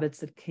their habits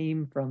that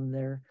came from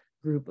their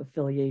group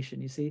affiliation,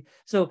 you see.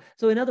 So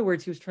in other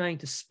words, he was trying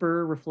to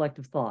spur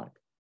reflective thought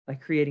by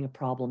creating a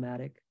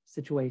problematic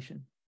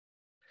situation.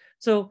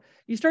 So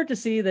you start to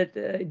see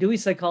that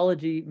Dewey's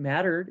psychology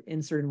mattered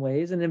in certain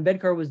ways, and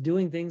Ambedkar was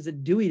doing things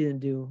that Dewey didn't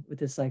do with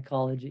his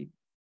psychology.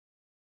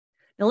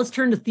 Now let's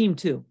turn to theme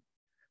 2,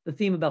 the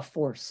theme about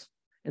force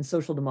and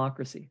social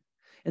democracy.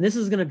 And this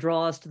is going to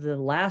draw us to the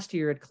last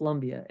year at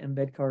Columbia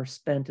Ambedkar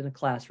spent in a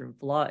classroom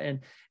in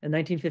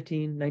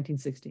 1915,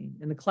 1916.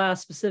 And the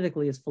class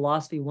specifically is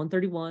Philosophy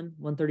 131,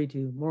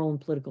 132, Moral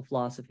and Political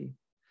Philosophy.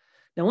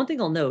 Now, one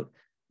thing I'll note,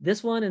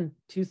 this one and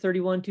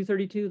 231,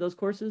 232, those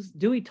courses,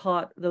 Dewey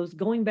taught those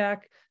going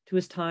back to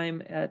his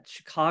time at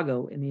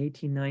Chicago in the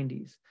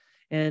 1890s.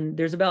 And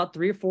there's about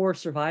 3 or 4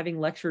 surviving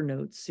lecture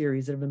notes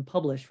series that have been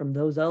published from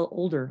those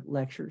older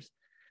lectures.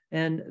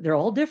 And they're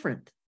all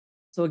different.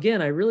 So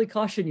again, I really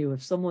caution you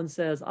if someone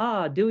says,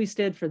 Dewey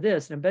stood for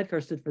this and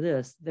Ambedkar stood for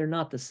this, they're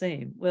not the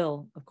same.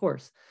 Well, of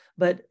course.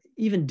 But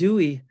even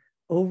Dewey,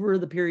 over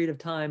the period of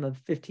time of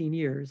 15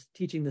 years,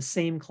 teaching the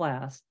same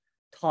class,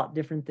 taught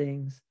different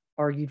things,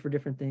 argued for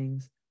different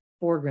things,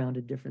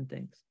 foregrounded different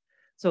things.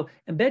 So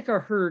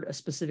Ambedkar heard a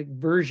specific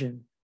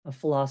version of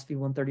Philosophy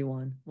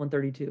 131,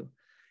 132.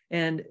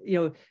 And,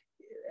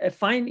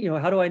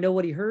 how do I know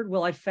what he heard?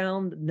 Well, I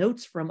found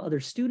notes from other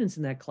students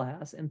in that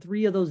class, and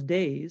 3 of those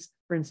days,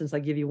 for instance, I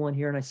give you one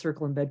here and I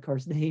circle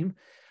Ambedkar's name.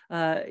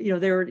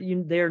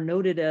 They are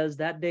noted as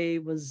that day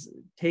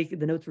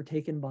the notes were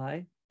taken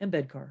by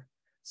Ambedkar.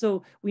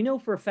 So we know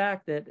for a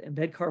fact that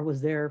Ambedkar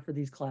was there for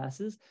these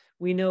classes.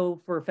 We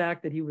know for a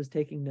fact that he was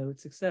taking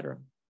notes, etc.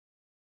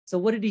 So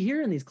what did he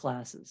hear in these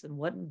classes, and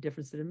what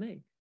difference did it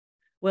make?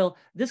 Well,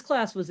 this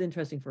class was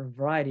interesting for a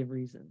variety of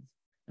reasons,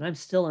 and I'm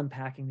still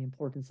unpacking the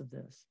importance of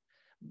this.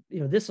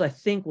 This, I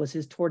think, was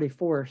his tour de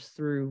force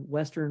through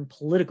Western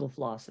political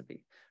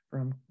philosophy,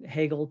 from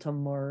Hegel to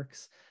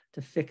Marx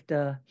to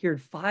Fichte. He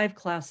heard 5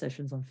 class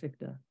sessions on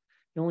Fichte.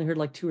 He only heard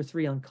like 2 or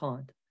 3 on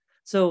Kant.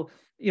 So,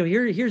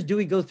 here's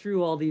Dewey go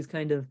through all these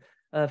kind of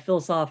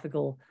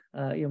philosophical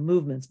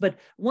movements. But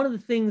one of the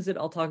things that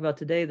I'll talk about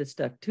today that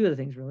stuck, 2 of the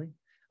things really,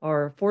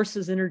 are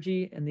forces,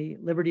 energy, and the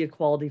liberty,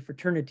 equality,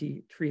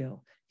 fraternity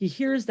trio. He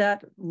hears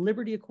that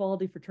liberty,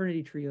 equality,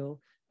 fraternity trio,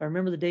 if I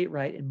remember the date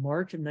right, in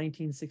March of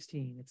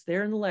 1916. It's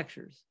there in the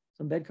lectures.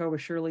 So Ambedkar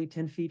was surely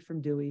 10 feet from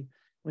Dewey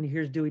when he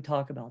hears Dewey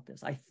talk about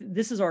this. I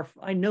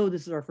know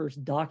this is our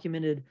first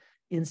documented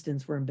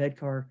instance where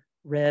Ambedkar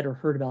read or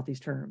heard about these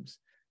terms.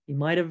 He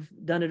might have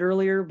done it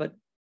earlier, but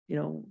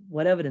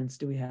what evidence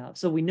do we have?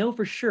 So we know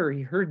for sure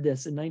he heard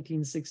this in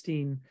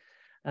 1916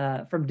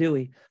 from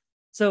Dewey.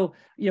 So,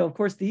 of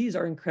course, these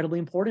are incredibly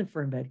important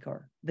for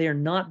Ambedkar. They are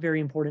not very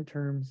important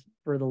terms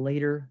for the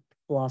later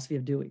philosophy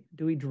of Dewey.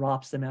 Dewey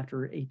drops them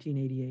after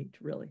 1888,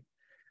 really.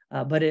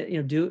 But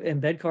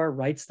Ambedkar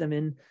writes them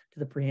into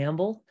the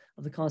preamble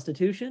of the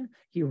Constitution.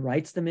 He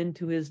writes them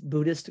into his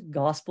Buddhist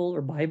gospel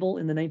or Bible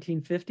in the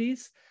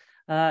 1950s.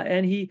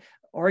 And he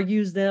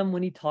argues them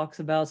when he talks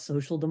about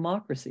social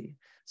democracy.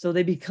 So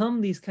they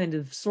become these kind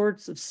of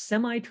sorts of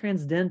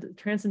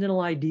semi-transcendental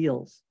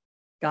ideals,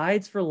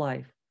 guides for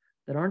life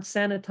that aren't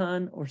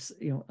Sanatan or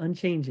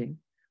unchanging,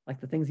 like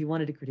the things he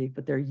wanted to critique,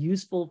 but they're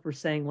useful for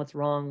saying what's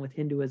wrong with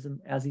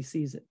Hinduism as he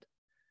sees it.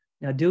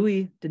 Now,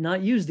 Dewey did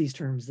not use these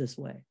terms this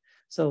way.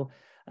 So,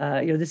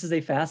 this is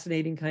a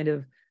fascinating kind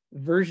of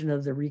version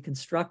of the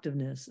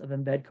reconstructiveness of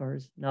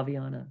Ambedkar's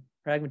Navayana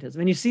pragmatism.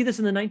 And you see this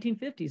in the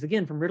 1950s,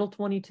 again, from Riddle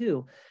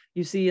 22.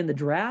 You see in the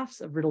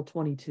drafts of Riddle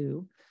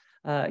 22,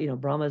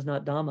 Brahma is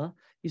not Dhamma,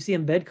 you see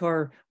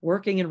Ambedkar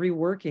working and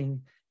reworking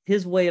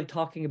his way of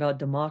talking about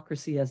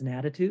democracy as an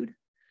attitude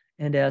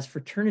and as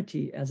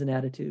fraternity as an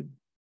attitude.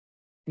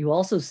 You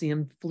also see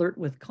him flirt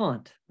with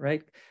Kant,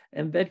 right?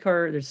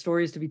 Ambedkar, there's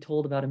stories to be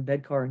told about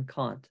Ambedkar and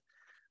Kant.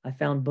 I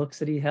found books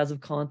that he has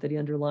of Kant that he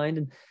underlined.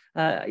 And,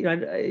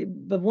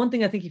 but one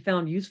thing I think he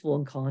found useful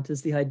in Kant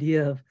is the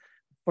idea of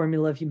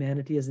formula of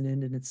humanity as an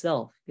end in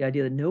itself, the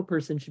idea that no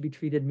person should be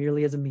treated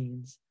merely as a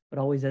means, but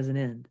always as an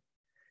end.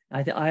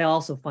 I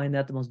also find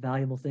that the most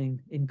valuable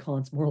thing in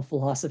Kant's moral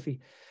philosophy.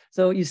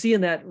 So you see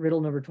in that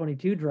riddle number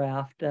 22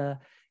 draft,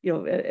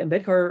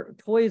 Ambedkar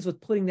toys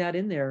with putting that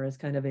in there as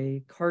kind of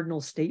a cardinal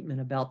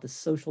statement about the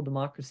social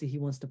democracy he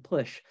wants to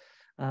push.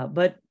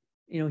 But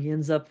he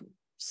ends up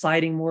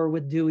siding more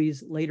with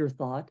Dewey's later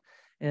thought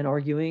and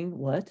arguing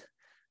what?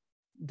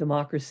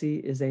 Democracy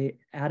is an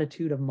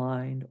attitude of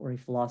mind or a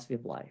philosophy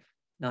of life,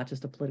 not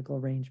just a political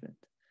arrangement.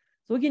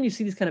 So again, you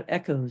see these kind of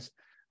echoes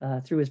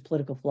through his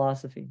political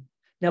philosophy.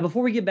 Now,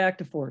 before we get back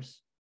to force,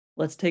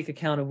 let's take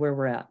account of where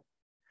we're at.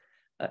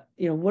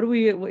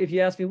 If you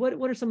ask me,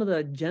 what are some of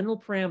the general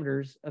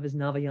parameters of his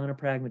Navayana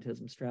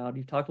pragmatism, Stroud?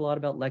 You've talked a lot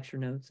about lecture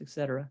notes, et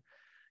cetera.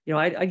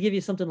 I give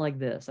you something like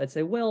this. I'd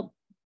say, well,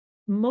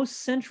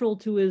 most central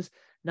to his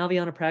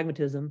Navayana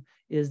pragmatism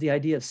is the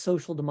idea of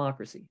social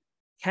democracy.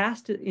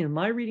 Caste,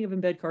 my reading of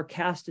Ambedkar,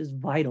 caste is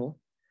vital,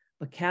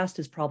 but caste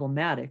is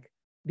problematic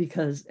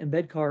because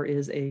Ambedkar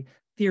is a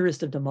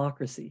theorist of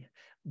democracy,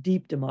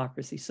 deep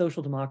democracy,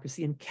 social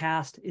democracy, and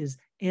caste is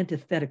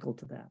antithetical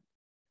to that.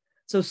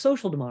 So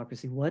social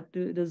democracy, what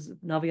does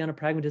Navayana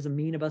pragmatism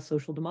mean about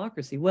social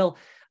democracy? Well,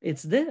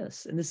 it's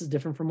this, and this is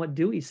different from what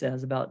Dewey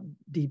says about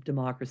deep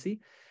democracy.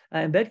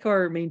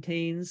 Ambedkar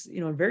maintains,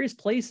 in various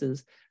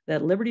places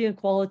that liberty,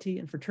 equality,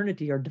 and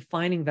fraternity are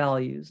defining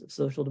values of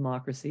social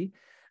democracy,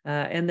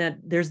 and that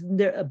there's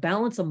a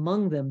balance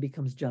among them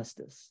becomes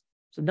justice.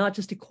 So not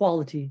just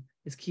equality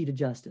is key to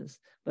justice,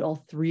 but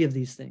all three of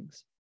these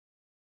things.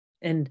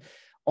 And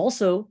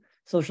also,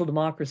 social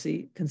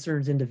democracy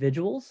concerns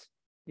individuals,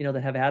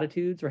 that have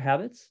attitudes or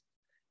habits,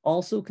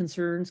 also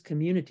concerns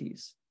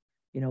communities,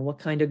 what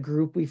kind of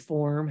group we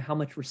form, how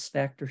much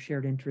respect or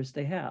shared interest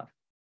they have.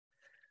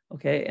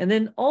 Okay, and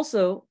then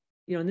also,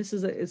 and this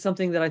is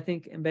something that I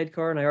think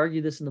Ambedkar, and I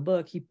argue this in the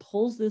book, he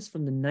pulls this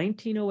from the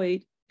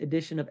 1908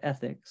 edition of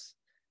Ethics.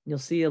 You'll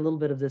see a little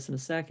bit of this in a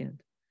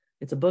second.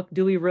 It's a book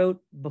Dewey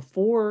wrote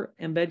before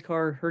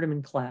Ambedkar heard him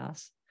in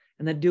class,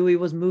 and that Dewey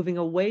was moving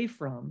away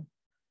from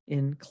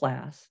in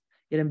class.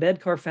 Yet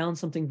Ambedkar found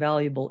something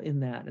valuable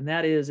in that. And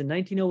that is in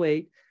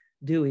 1908,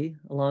 Dewey,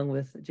 along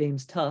with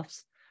James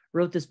Tufts,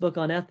 wrote this book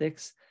on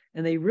ethics.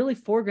 And they really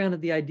foregrounded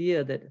the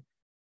idea that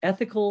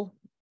ethical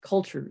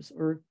cultures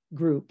or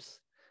groups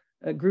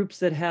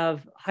that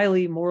have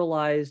highly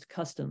moralized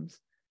customs,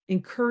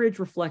 encourage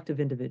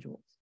reflective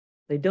individuals.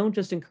 They don't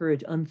just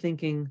encourage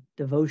unthinking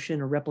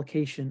devotion or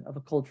replication of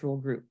a cultural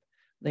group.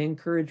 They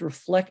encourage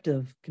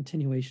reflective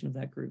continuation of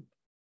that group.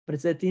 But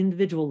it's at the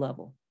individual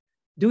level.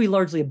 Dewey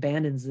largely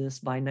abandons this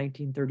by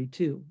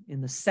 1932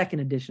 in the second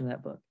edition of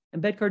that book.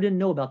 Ambedkar didn't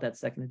know about that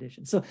second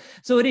edition. So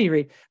at any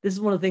rate, this is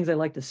one of the things I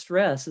like to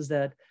stress is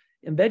that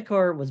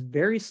Ambedkar was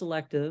very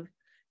selective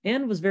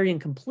and was very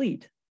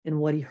incomplete in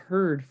what he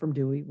heard from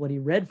Dewey, what he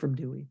read from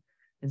Dewey.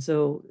 And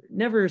so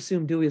never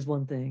assume Dewey is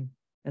one thing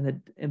and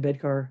that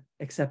Ambedkar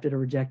accepted or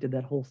rejected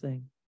that whole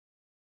thing.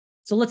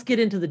 So let's get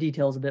into the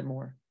details a bit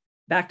more.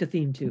 Back to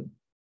theme 2,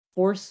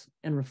 force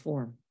and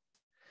reform.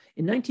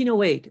 In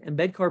 1908,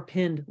 Ambedkar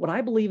penned what I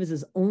believe is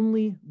his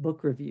only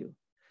book review.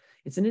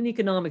 It's in an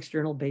economics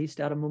journal based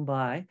out of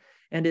Mumbai,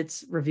 and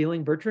it's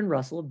reviewing Bertrand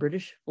Russell, a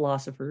British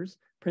philosopher's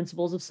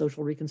Principles of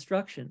Social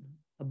Reconstruction,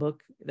 a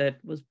book that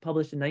was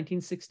published in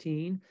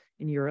 1916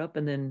 in Europe,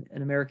 and then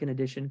an American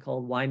edition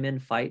called Why Men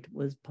Fight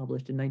was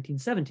published in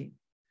 1917.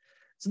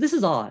 So this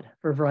is odd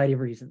for a variety of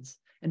reasons,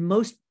 and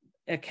most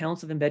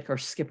accounts of Ambedkar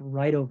skip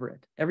right over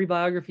it. Every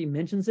biography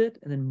mentions it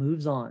and then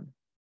moves on.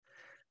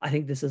 I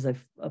think this is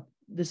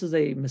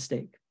a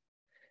mistake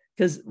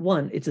because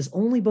one, it's his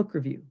only book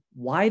review.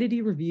 Why did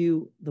he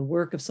review the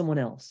work of someone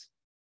else?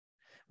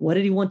 What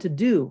did he want to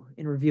do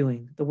in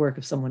reviewing the work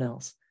of someone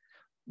else?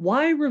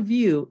 Why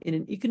review in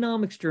an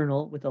economics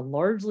journal with a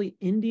largely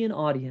Indian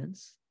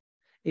audience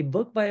a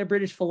book by a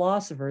British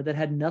philosopher that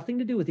had nothing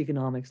to do with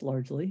economics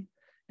largely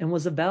and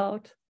was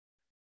about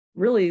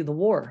really the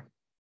war?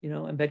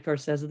 Ambedkar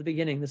says at the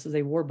beginning, this is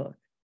a war book.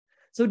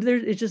 So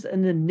it's just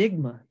an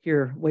enigma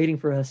here waiting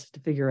for us to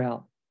figure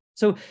out.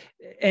 So,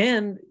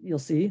 and you'll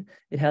see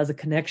it has a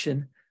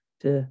connection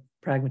to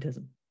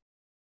pragmatism.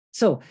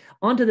 So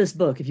onto this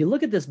book. If you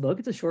look at this book,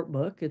 it's a short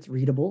book. It's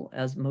readable,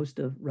 as most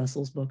of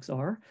Russell's books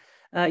are.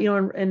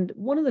 And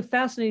one of the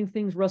fascinating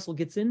things Russell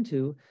gets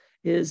into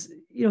is,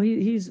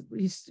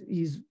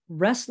 he's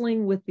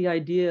wrestling with the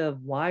idea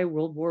of why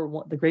World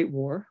War I, the Great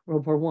War,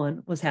 World War I,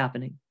 was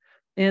happening.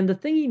 And the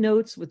thing he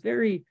notes with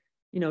very,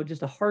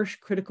 just a harsh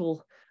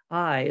critical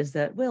eye is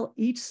that, well,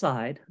 each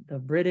side, the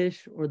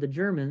British or the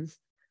Germans,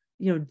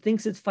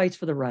 thinks it fights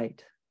for the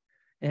right,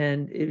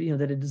 and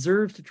that it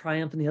deserves to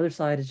triumph, and the other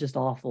side is just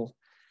awful,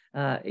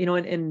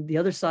 and the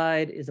other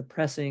side is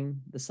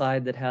oppressing the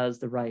side that has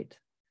the right,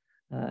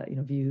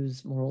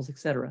 views, morals,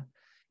 etc.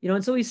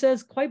 And so he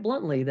says quite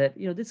bluntly that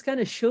this kind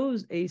of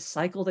shows a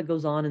cycle that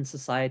goes on in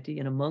society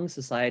and among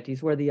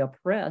societies where the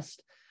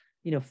oppressed,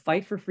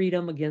 fight for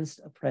freedom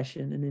against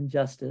oppression and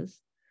injustice,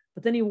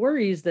 but then he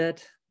worries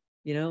that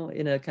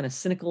in a kind of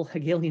cynical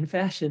Hegelian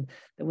fashion,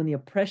 that when the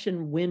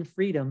oppression win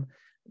freedom,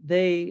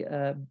 they,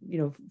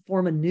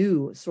 form a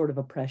new sort of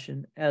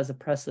oppression as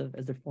oppressive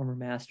as their former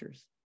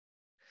masters.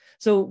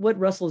 So what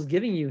Russell is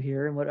giving you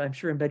here, and what I'm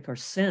sure Ambedkar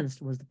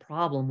sensed, was the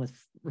problem with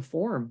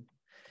reform.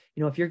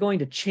 If you're going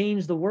to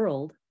change the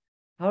world,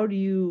 how do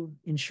you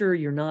ensure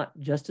you're not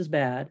just as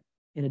bad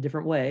in a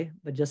different way,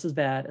 but just as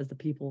bad as the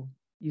people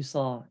you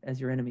saw as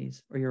your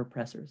enemies or your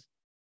oppressors?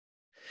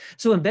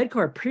 So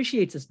Ambedkar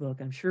appreciates this book,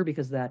 I'm sure,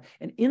 because of that.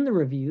 And in the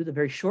review, the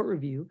very short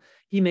review,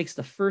 he makes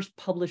the first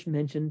published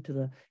mention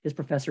to his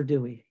professor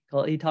Dewey.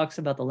 He talks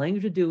about the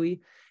language of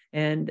Dewey,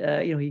 and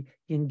he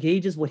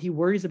engages what he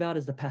worries about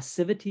as the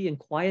passivity and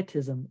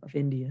quietism of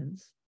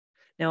Indians.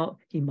 Now,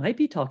 he might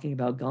be talking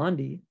about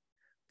Gandhi.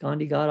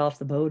 Gandhi got off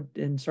the boat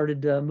and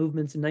started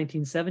movements in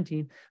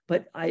 1917.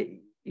 But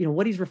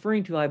what he's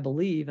referring to, I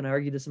believe, and I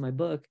argue this in my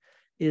book,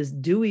 is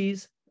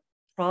Dewey's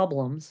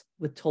problems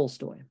with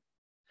Tolstoy.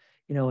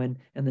 And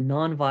the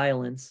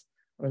nonviolence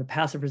or the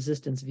passive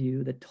resistance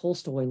view that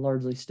Tolstoy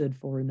largely stood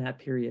for in that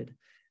period.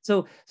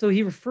 So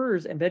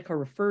Ambedkar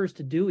refers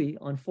to Dewey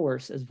on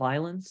force as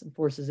violence and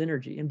force as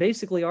energy, and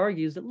basically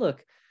argues that,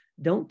 look,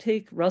 don't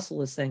take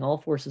Russell as saying all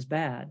force is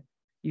bad.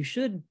 You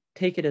should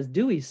take it as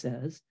Dewey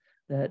says,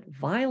 that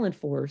violent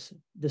force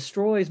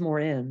destroys more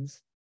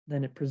ends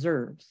than it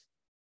preserves.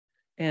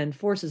 And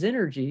force as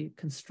energy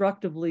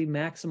constructively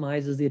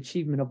maximizes the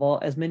achievement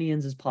of as many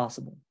ends as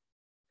possible.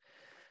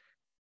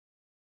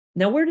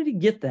 Now, where did he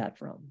get that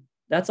from?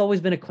 That's always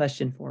been a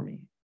question for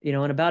me.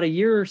 And about a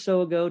year or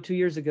so ago, 2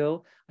 years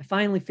ago, I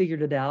finally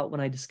figured it out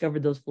when I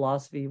discovered those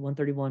philosophy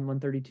 131,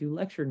 132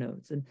 lecture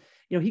notes. And,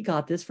 he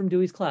got this from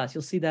Dewey's class.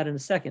 You'll see that in a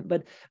second.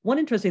 But one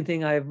interesting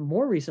thing I've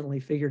more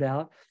recently figured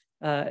out,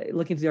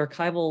 looking through the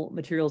archival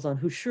materials on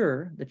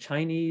Husserl, the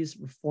Chinese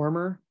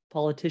reformer,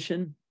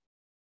 politician,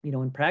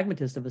 and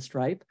pragmatist of a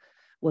stripe,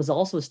 was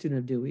also a student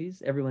of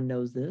Dewey's. Everyone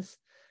knows this.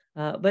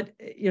 But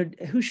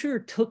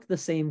Husserl took the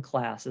same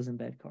class as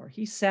Ambedkar.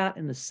 He sat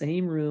in the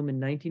same room in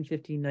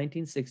 1915,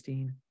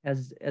 1916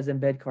 as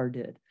Ambedkar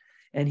did.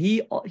 And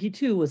he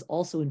too was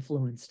also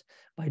influenced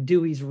by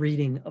Dewey's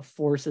reading of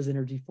force as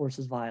energy, force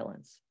as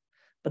violence.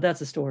 But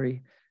that's a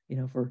story,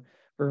 for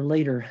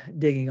later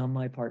digging on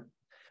my part.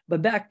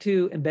 But back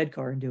to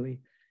Ambedkar and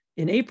Dewey.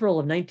 In April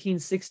of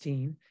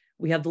 1916,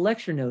 we have the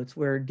lecture notes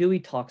where Dewey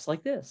talks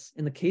like this.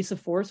 In the case of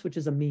force, which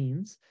is a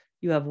means,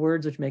 you have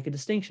words which make a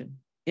distinction.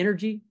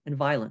 Energy and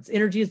violence.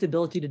 Energy is the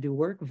ability to do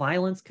work.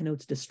 Violence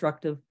connotes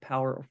destructive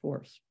power or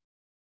force.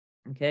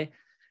 Okay.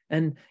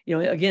 And,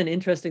 again,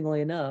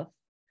 interestingly enough,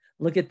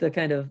 look at the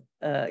kind of,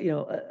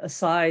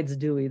 asides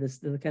Dewey,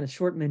 the kind of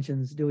short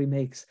mentions Dewey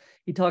makes.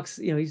 He talks,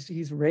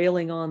 he's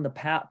railing on the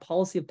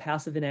policy of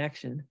passive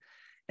inaction.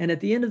 And at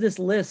the end of this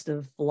list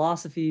of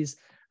philosophies,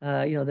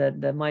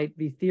 that might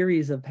be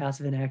theories of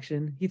passive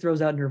inaction, he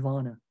throws out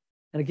nirvana.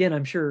 And again,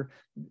 I'm sure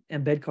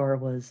Ambedkar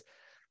was,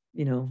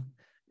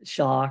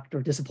 shocked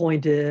or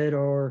disappointed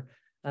or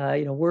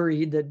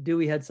worried that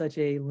Dewey had such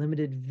a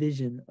limited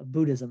vision of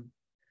Buddhism,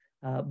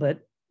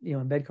 but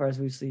Ambedkar, as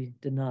we see,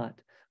 did not.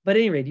 But at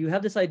any rate, you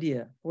have this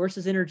idea: force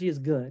as energy is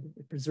good;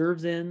 it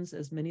preserves ends,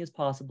 as many as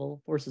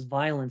possible. Force as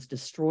violence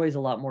destroys a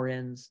lot more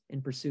ends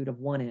in pursuit of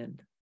one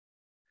end.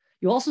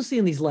 You also see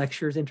in these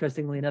lectures,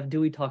 interestingly enough,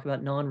 Dewey talk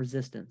about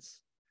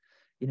non-resistance.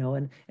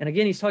 And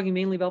again, he's talking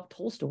mainly about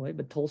Tolstoy,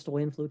 but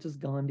Tolstoy influences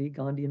Gandhi.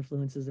 Gandhi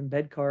influences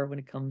Ambedkar when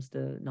it comes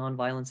to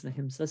nonviolence and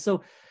ahimsa.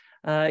 So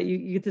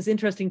you get this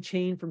interesting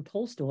chain from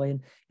Tolstoy.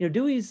 And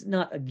Dewey's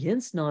not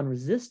against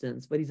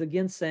non-resistance, but he's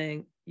against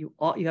saying you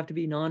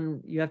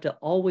have to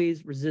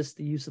always resist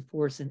the use of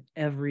force in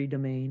every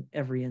domain,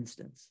 every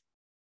instance.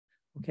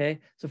 Okay,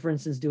 so for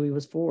instance, Dewey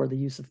was for the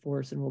use of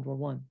force in World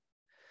War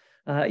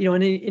I.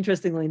 And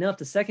interestingly enough,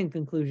 the second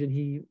conclusion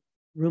he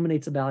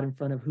ruminates about in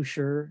front of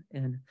Husserl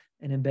and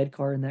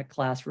Ambedkar in that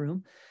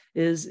classroom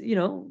is,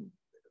 so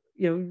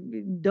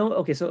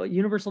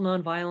universal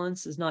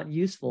nonviolence is not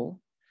useful,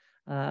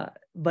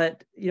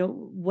 but,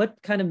 what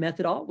kind of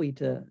method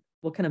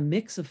what kind of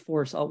mix of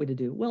force ought we to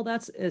do? Well,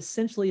 that's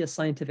essentially a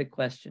scientific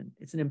question.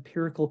 It's an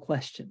empirical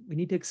question. We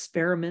need to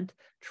experiment,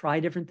 try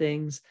different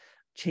things,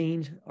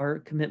 change our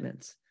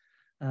commitments.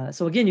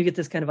 So again, you get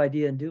this kind of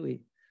idea in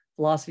Dewey.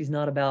 Philosophy is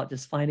not about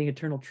just finding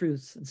eternal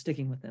truths and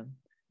sticking with them.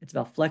 It's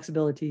about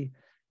flexibility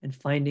and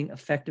finding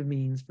effective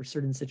means for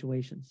certain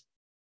situations.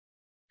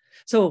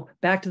 So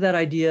back to that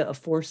idea of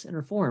force and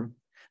reform.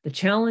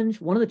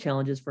 One of the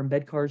challenges for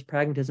Ambedkar's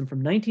pragmatism from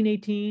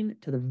 1918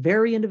 to the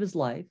very end of his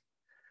life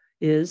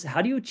is,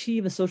 how do you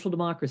achieve a social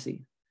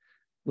democracy,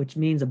 which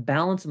means a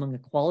balance among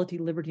equality,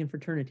 liberty, and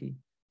fraternity,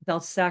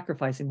 without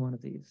sacrificing one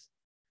of these?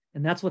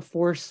 And that's what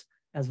force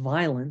as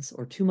violence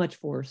or too much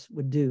force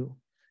would do.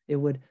 It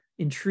would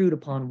intrude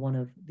upon one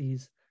of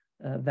these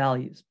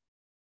values.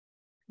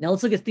 Now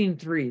let's look at theme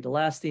 3, the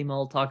last theme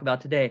I'll talk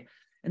about today.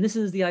 And this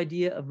is the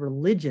idea of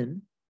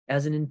religion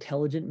as an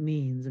intelligent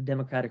means of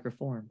democratic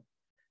reform.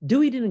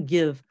 Dewey didn't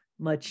give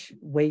much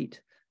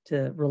weight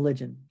to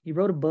religion. He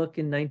wrote a book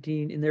in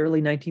the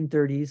early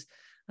 1930s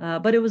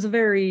But it was a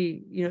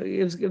very,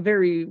 it was a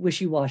very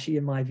wishy-washy,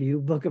 in my view,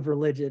 book of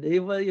religion.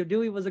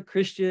 Dewey was a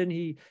Christian.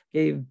 He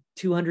gave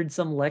 200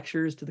 some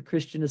lectures to the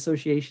Christian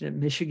Association at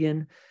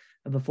Michigan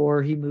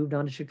before he moved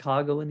on to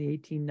Chicago in the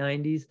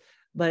 1890s.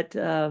 But,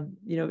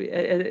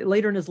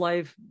 later in his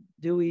life,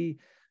 Dewey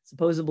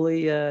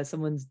supposedly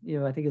someone's,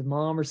 I think his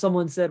mom or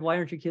someone said, "Why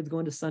aren't your kids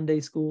going to Sunday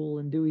school?"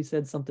 And Dewey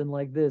said something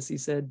like this. He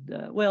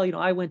said, "Well,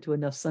 I went to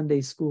enough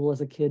Sunday school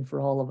as a kid for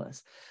all of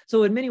us."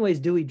 So in many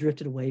ways, Dewey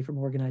drifted away from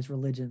organized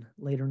religion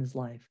later in his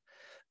life.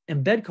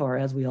 Ambedkar,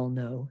 as we all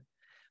know,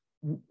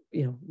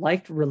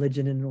 liked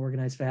religion in an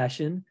organized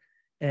fashion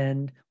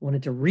and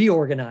wanted to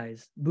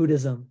reorganize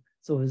Buddhism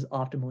so it was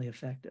optimally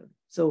effective.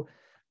 So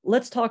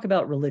let's talk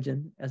about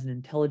religion as an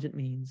intelligent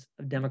means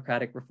of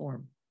democratic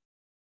reform.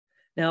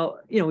 Now,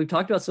 we've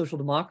talked about social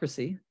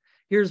democracy.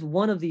 Here's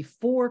one of the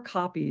 4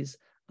 copies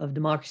of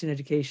Democracy in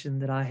Education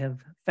that I have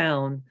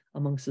found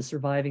amongst the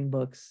surviving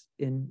books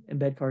in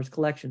Ambedkar's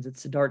collections.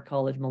 It's Siddharth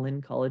College, Malin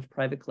College,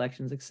 private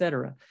collections,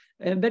 etc.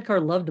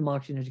 Ambedkar loved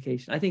Democracy in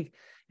Education. I think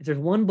if there's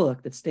one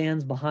book that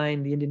stands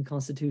behind the Indian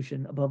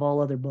Constitution above all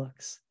other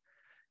books,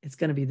 it's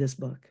going to be this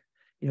book,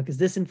 because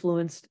this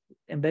influenced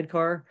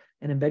Ambedkar,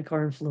 and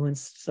Ambedkar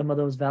influenced some of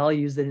those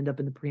values that end up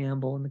in the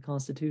preamble and the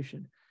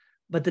Constitution.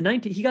 But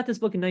he got this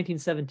book in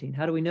 1917.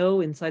 How do we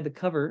know? Inside the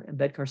cover,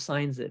 Ambedkar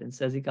signs it and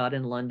says he got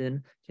in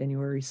London,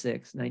 January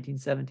 6,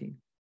 1917,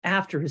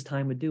 after his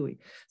time with Dewey.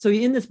 So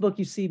in this book,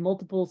 you see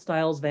multiple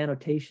styles of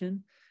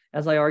annotation.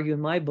 As I argue in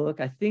my book,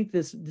 I think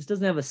this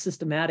doesn't have a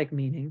systematic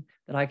meaning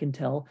that I can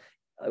tell.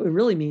 It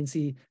really means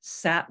he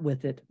sat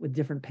with it with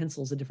different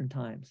pencils at different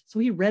times. So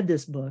he read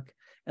this book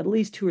at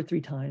least 2 or 3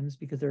 times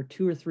because there are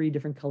 2 or 3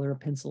 different color of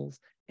pencils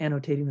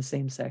annotating the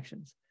same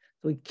sections.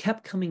 So he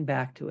kept coming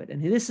back to it.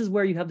 And this is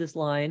where you have this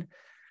line,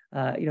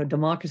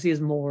 democracy is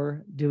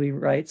more, Dewey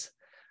writes,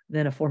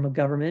 than a form of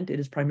government.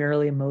 It is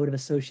primarily a mode of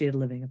associated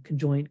living, of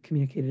conjoint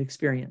communicated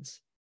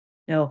experience.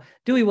 Now,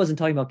 Dewey wasn't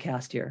talking about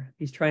caste here.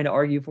 He's trying to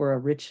argue for a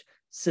rich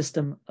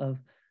system of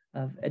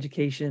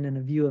education and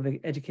a view of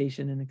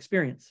education and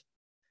experience.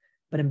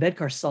 But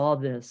Ambedkar saw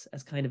this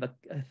as kind of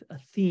a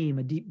theme,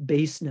 a deep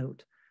bass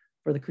note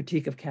for the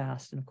critique of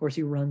caste. And of course,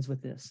 he runs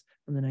with this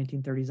from the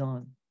 1930s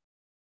on.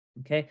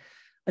 Okay.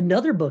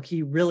 Another book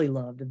he really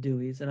loved of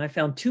Dewey's, and I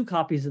found 2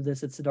 copies of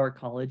this at Siddharth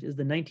College, is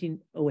the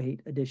 1908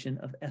 edition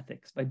of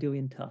Ethics by Dewey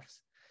and Tufts.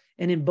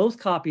 And in both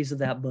copies of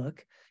that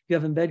book, you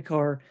have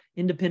Ambedkar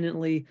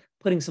independently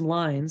putting some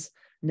lines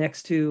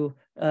next to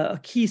a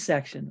key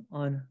section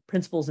on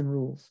principles and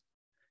rules.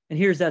 And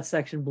here's that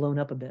section blown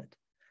up a bit.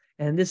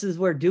 And this is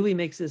where Dewey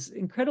makes this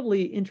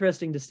incredibly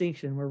interesting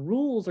distinction where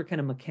rules are kind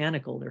of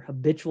mechanical. They're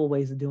habitual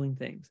ways of doing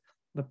things,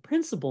 but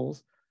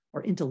principles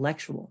are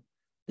intellectual.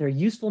 They're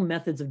useful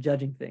methods of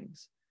judging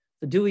things.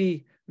 So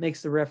Dewey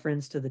makes the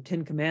reference to the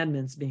 10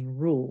 Commandments being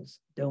rules,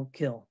 don't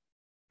kill.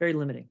 Very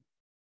limiting,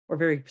 or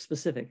very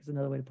specific is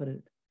another way to put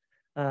it.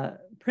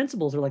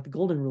 Principles are like the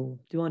golden rule,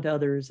 do unto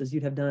others as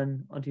you'd have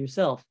done unto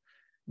yourself.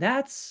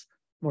 That's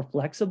more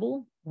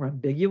flexible, more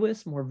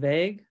ambiguous, more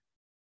vague,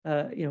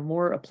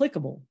 more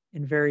applicable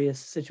in various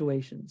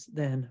situations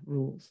than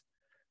rules.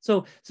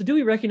 So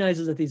Dewey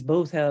recognizes that these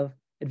both have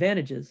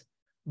advantages,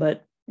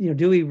 but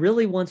Dewey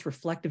really wants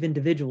reflective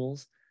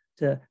individuals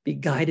to be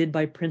guided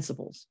by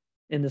principles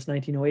in this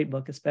 1908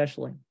 book,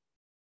 especially.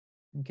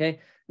 Okay.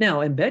 Now,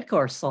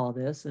 Ambedkar saw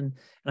this, and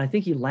I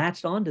think he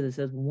latched onto this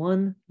as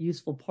one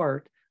useful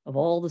part of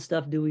all the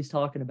stuff Dewey's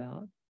talking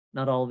about.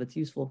 Not all of it's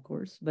useful, of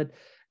course, but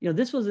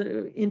this was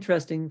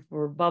interesting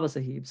for Baba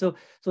Sahib. So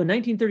in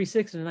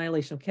 1936, in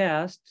Annihilation of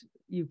Caste,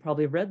 you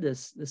probably have read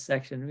this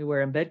section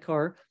where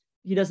Ambedkar,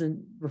 he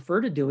doesn't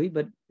refer to Dewey,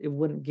 but it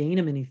wouldn't gain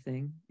him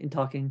anything in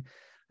talking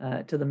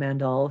to the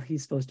Mandal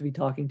he's supposed to be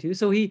talking to.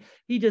 So he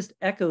just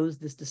echoes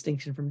this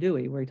distinction from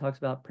Dewey, where he talks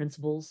about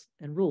principles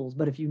and rules.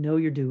 But if you know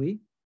your Dewey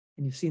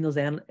and you've seen those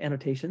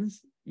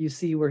annotations, you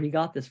see where he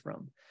got this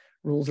from.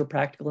 Rules are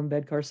practical,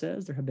 Ambedkar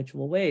says. They're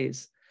habitual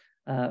ways.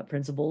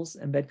 Principles,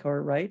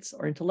 Ambedkar writes,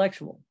 are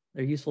intellectual.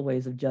 They're useful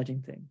ways of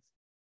judging things.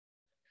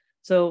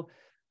 So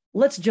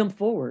let's jump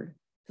forward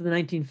to the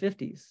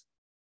 1950s.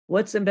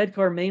 What's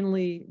Ambedkar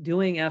mainly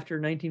doing after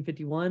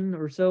 1951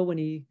 or so when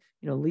he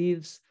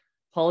leaves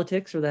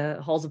politics or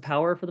the halls of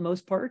power for the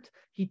most part?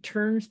 He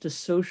turns to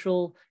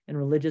social and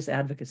religious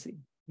advocacy.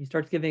 He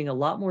starts giving a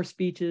lot more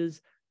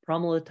speeches,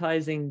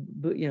 proselytizing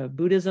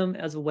Buddhism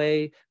as a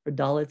way for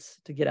Dalits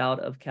to get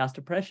out of caste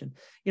oppression.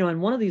 In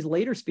one of these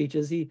later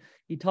speeches, he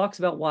talks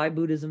about why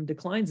Buddhism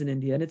declines in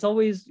India. And it's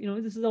always,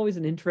 this is always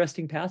an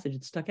interesting passage.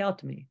 It stuck out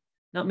to me.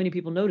 Not many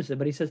people notice it,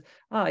 but he says,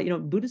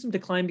 Buddhism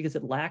declined because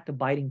it lacked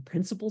abiding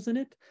principles in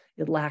it.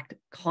 It lacked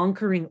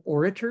conquering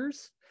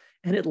orators,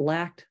 and it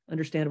lacked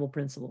understandable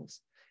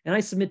principles. And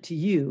I submit to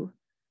you,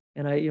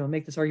 and I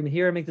make this argument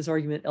here, I make this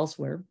argument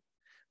elsewhere,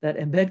 that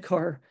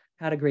Ambedkar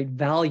had a great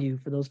value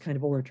for those kind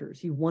of orators.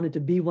 He wanted to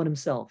be one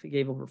himself. He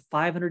gave over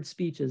 500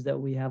 speeches that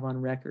we have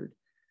on record,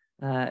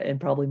 and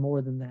probably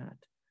more than that.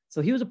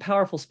 So he was a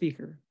powerful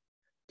speaker.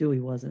 Dewey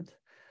wasn't.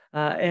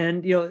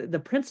 And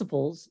the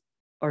principles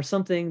are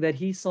something that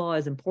he saw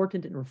as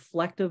important in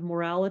reflective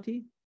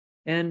morality,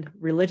 and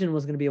religion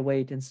was going to be a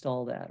way to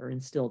install that or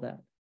instill that.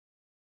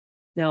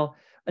 Now,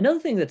 another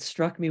thing that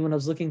struck me when I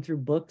was looking through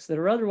books that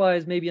are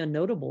otherwise maybe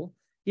unnotable,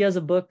 he has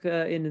a book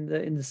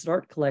in the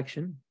Start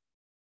collection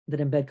that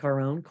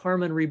Ambedkar owned,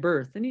 Karma and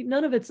Rebirth, and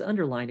none of it's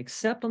underlined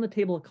except on the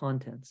table of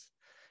contents.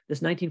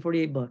 This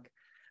 1948 book,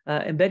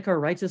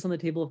 Ambedkar writes this on the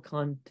table of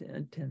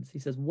contents. He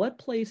says, "What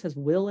place has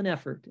will and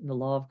effort in the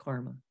law of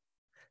karma?"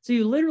 So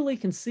you literally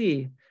can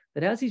see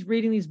that as he's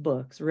reading these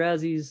books, or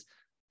as he's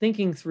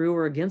thinking through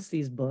or against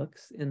these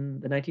books in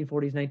the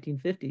 1940s,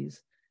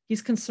 1950s,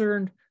 he's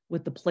concerned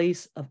with the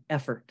place of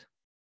effort.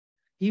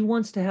 He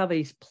wants to have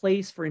a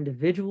place for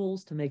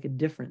individuals to make a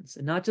difference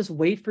and not just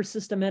wait for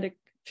systematic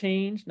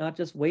change, not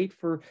just wait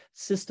for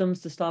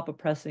systems to stop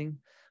oppressing,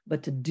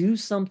 but to do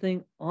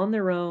something on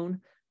their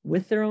own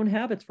with their own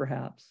habits,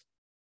 perhaps,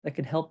 that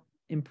can help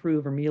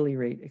improve or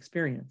ameliorate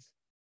experience.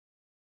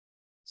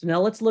 So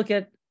now let's look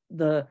at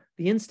the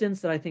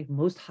instance that I think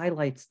most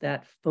highlights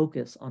that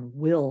focus on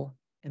will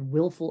and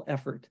willful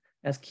effort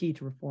as key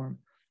to reform.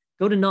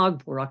 Go to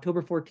Nagpur,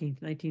 October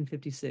 14th,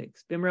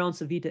 1956. Bhimrao and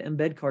Savita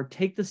Ambedkar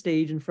take the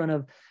stage in front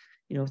of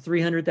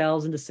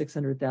 300,000 to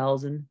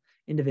 600,000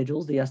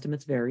 individuals. The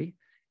estimates vary.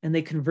 And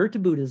they convert to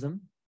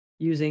Buddhism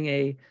using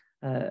a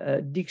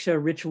Diksha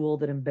ritual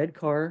that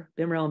Bhimrao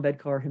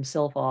Ambedkar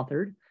himself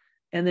authored.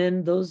 And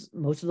then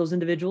most of those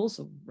individuals,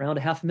 around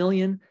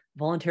 500,000,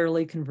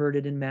 voluntarily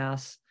converted in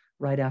mass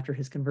right after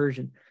his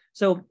conversion.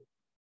 So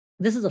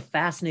this is a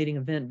fascinating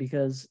event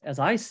because, as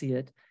I see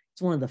it,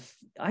 it's one of the,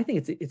 I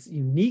think it's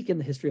unique in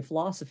the history of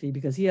philosophy,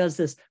 because he has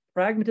this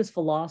pragmatist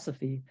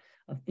philosophy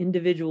of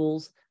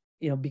individuals,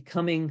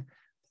 becoming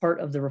part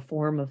of the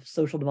reform of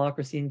social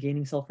democracy and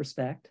gaining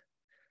self-respect.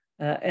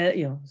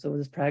 So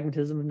this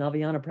pragmatism,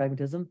 Navayana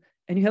pragmatism,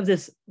 and you have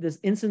this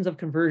instance of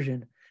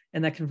conversion,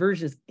 and that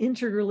conversion is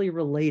integrally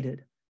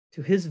related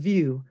to his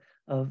view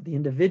of the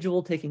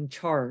individual taking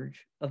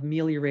charge of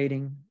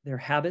ameliorating their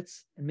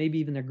habits and maybe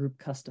even their group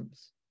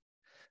customs.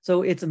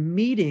 So it's a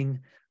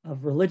meeting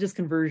of religious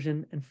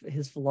conversion and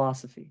his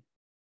philosophy.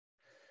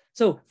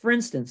 So, for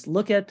instance,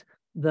 look at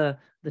the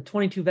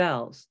 22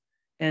 vows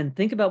and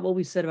think about what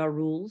we said about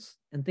rules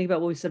and think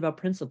about what we said about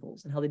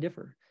principles and how they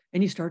differ.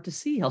 And you start to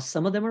see how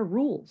some of them are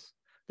rules.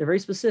 They're very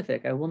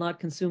specific. I will not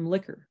consume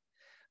liquor,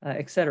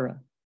 etc.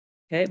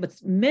 Okay, but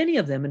many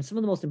of them, and some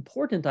of the most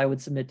important I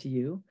would submit to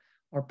you,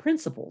 are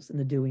principles in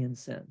the Deweyan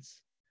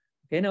sense.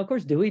 Okay, now of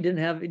course Dewey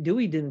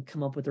didn't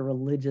come up with a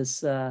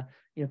religious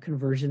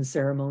conversion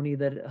ceremony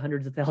that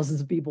hundreds of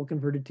thousands of people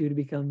converted to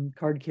become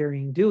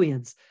card-carrying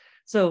Deweyans.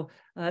 So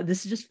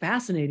this is just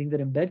fascinating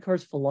that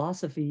Ambedkar's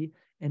philosophy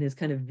and his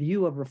kind of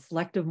view of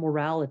reflective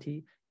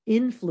morality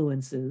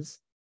influences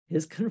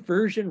his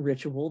conversion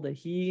ritual that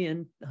he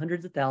and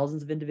hundreds of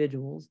thousands of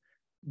individuals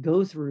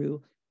go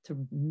through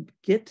to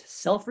get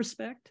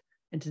self-respect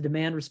and to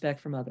demand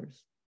respect from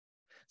others.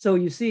 So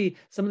you see,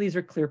 some of these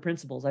are clear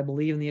principles. I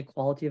believe in the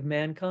equality of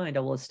mankind. I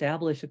will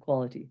establish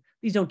equality.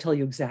 These don't tell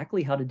you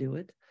exactly how to do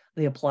it.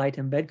 They apply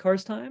to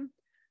Ambedkar's time.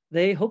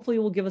 They hopefully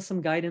will give us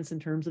some guidance in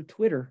terms of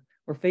Twitter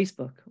or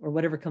Facebook or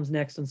whatever comes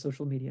next on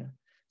social media.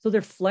 So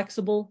they're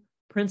flexible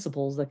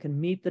principles that can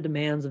meet the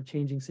demands of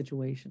changing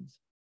situations.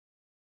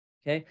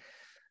 Okay,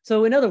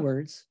 so in other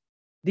words,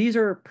 these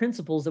are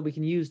principles that we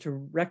can use to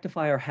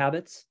rectify our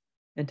habits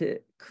and to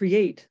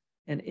create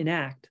and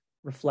enact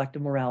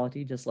reflective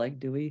morality, just like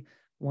Dewey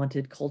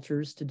wanted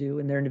cultures to do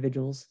in their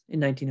individuals in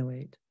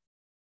 1908.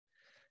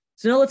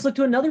 So now let's look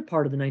to another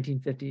part of the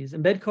 1950s.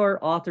 Ambedkar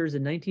authors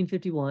in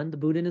 1951, The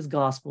Buddha and His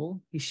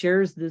Gospel. He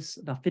shares this,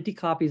 about 50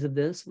 copies of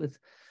this with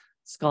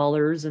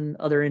scholars and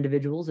other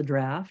individuals, a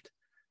draft.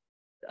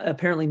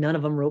 Apparently none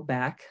of them wrote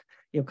back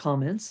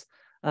comments,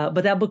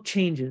 but that book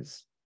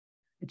changes.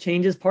 It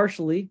changes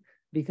partially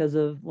because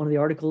of one of the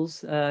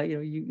articles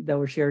that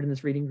were shared in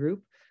this reading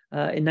group.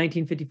 In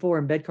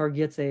 1954, Ambedkar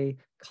gets a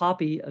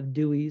copy of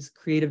Dewey's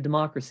Creative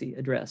Democracy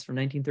address from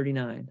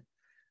 1939.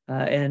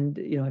 And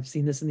I've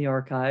seen this in the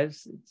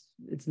archives.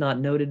 It's not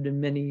noted in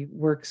many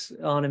works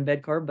on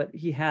Ambedkar, but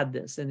he had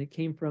this, and it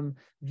came from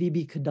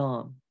V.B.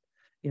 Kadam,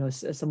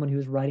 as someone who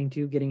was writing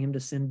to, getting him to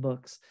send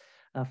books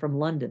from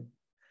London.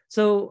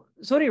 So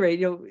at any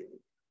rate,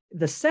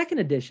 the second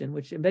edition,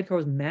 which Ambedkar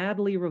was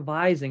madly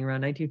revising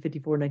around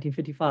 1954,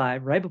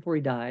 1955, right before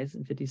he dies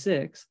in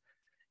 56,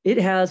 it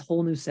has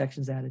whole new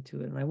sections added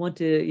to it. And I want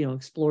to,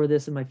 explore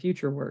this in my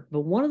future work.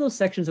 But one of those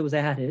sections that was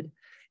added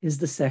is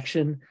the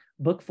section,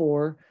 book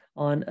 4,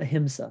 on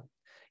ahimsa.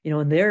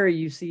 And there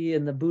you see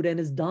in the Buddha and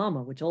his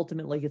Dhamma, which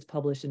ultimately gets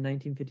published in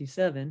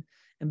 1957,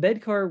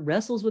 Ambedkar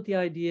wrestles with the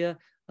idea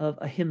of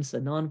ahimsa,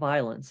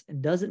 nonviolence,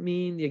 and doesn't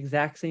mean the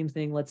exact same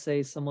thing, let's say,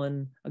 a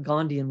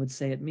Gandhian would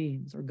say it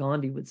means, or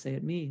Gandhi would say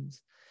it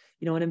means.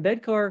 And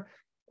Ambedkar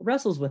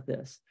wrestles with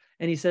this.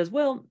 And he says,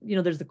 well,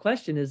 there's the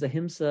question, is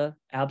ahimsa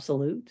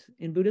absolute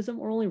in Buddhism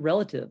or only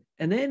relative?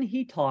 And then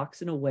he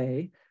talks in a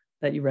way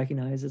that you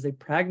recognize as a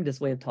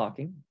pragmatist way of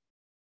talking.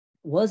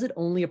 Was it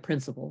only a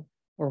principle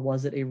or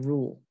was it a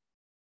rule?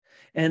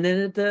 And then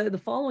at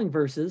the following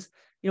verses,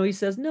 he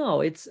says,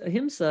 no, it's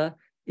ahimsa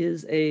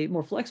is a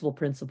more flexible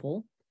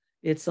principle.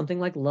 It's something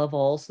like love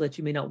all so that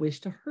you may not wish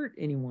to hurt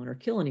anyone or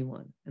kill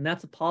anyone. And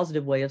that's a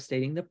positive way of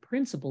stating the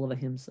principle of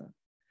ahimsa.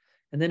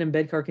 And then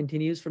Ambedkar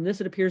continues, from this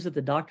it appears that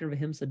the doctrine of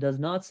ahimsa does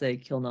not say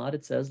kill not,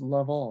 it says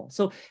love all.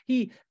 So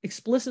he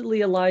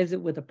explicitly allies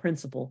it with a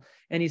principle.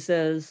 And he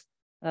says,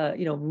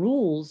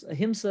 rules,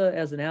 ahimsa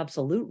as an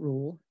absolute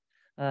rule,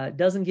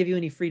 doesn't give you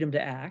any freedom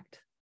to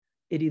act.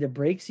 It either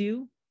breaks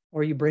you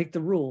or you break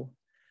the rule.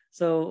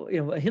 So,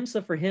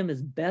 ahimsa for him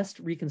is best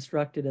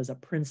reconstructed as a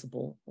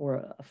principle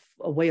or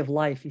a way of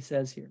life, he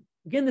says here.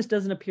 Again, this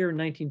doesn't appear in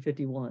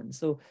 1951.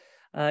 So,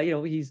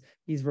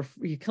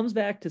 he comes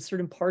back to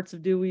certain parts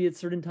of Dewey at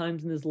certain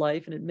times in his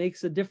life, and it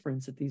makes a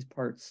difference at these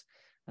parts.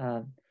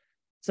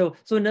 So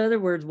in other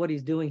words, what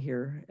he's doing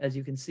here, as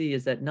you can see,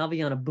 is that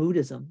Navayana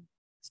Buddhism,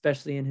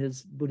 especially in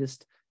his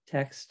Buddhist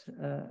text,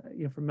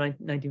 from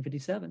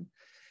 1957,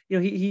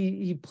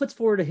 he puts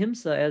forward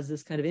ahimsa as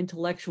this kind of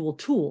intellectual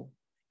tool.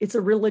 It's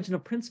a religion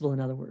of principle, in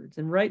other words.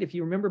 And right, if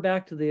you remember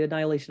back to the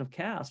annihilation of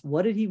caste,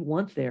 what did he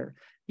want there?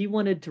 He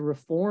wanted to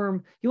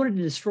reform, he wanted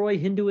to destroy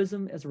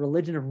Hinduism as a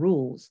religion of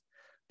rules,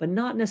 but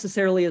not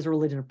necessarily as a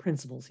religion of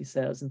principles, he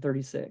says in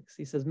 36.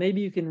 He says, maybe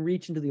you can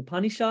reach into the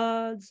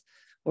Upanishads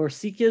or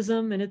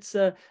Sikhism and its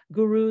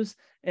gurus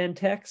and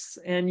texts,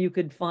 and you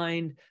could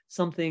find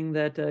something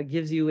that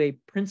gives you a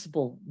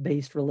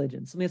principle-based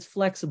religion, something that's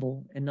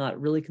flexible and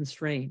not really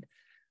constrained.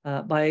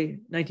 By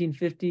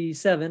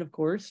 1957, of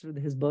course,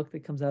 his book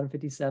that comes out in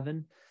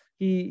 57,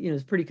 he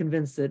is pretty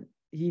convinced that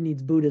he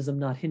needs Buddhism,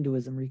 not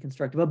Hinduism,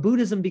 reconstructed. But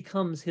Buddhism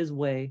becomes his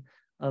way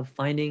of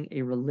finding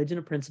a religion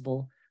of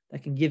principle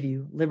that can give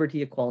you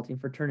liberty, equality,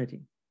 and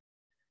fraternity.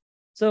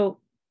 So,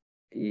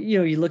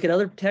 you look at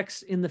other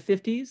texts in the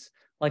 50s,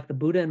 like the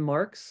Buddha and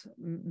Marx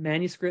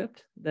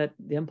manuscript, that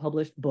the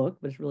unpublished book,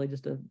 but it's really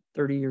just a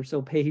 30 or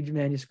so page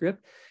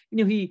manuscript.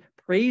 He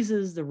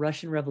praises the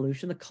Russian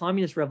Revolution, the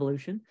Communist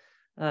Revolution,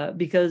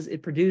 because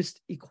it produced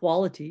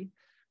equality,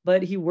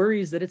 but he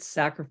worries that it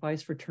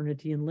sacrificed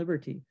fraternity and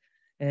liberty.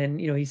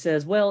 And, he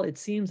says, well, it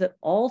seems that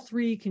all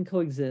three can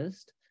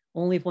coexist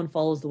only if one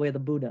follows the way of the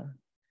Buddha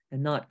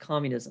and not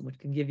communism, which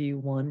can give you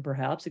one,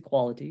 perhaps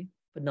equality,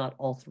 but not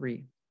all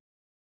three.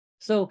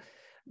 So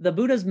the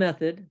Buddha's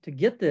method to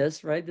get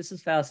this, right, this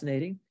is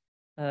fascinating.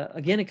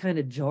 Again, it kind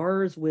of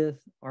jars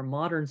with our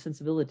modern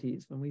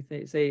sensibilities when we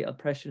say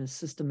oppression is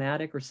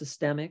systematic or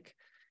systemic.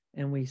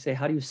 And we say,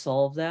 how do you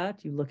solve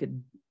that? You look at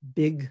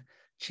big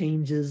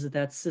changes at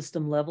that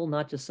system level,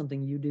 not just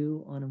something you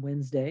do on a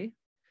Wednesday.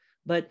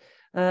 But,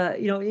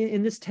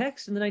 in this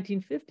text in the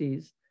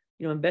 1950s,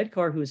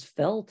 Ambedkar, who has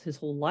felt his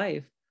whole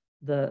life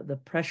the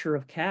pressure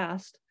of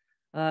caste,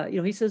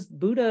 he says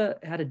Buddha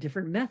had a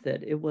different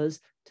method. It was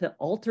to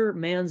alter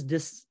man's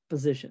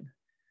disposition,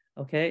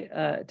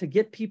 to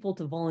get people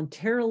to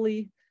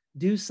voluntarily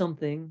do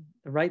something,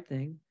 the right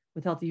thing,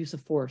 without the use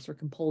of force or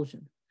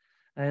compulsion.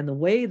 And the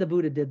way the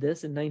Buddha did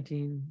this in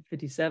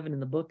 1957 in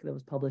the book that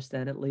was published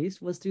then, at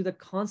least, was through the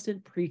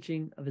constant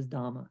preaching of his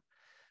Dhamma.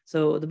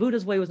 So the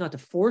Buddha's way was not to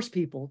force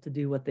people to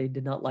do what they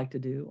did not like to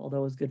do, although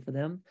it was good for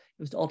them.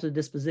 It was to alter the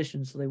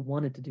disposition so they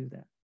wanted to do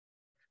that.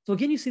 So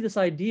again, you see this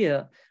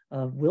idea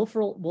of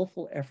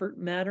willful effort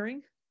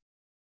mattering.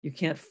 You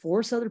can't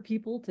force other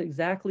people to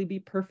exactly be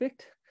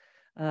perfect.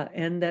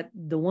 And that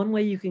the one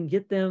way you can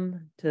get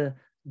them to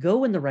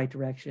go in the right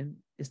direction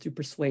is through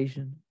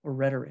persuasion or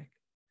rhetoric.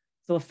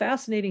 So a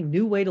fascinating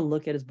new way to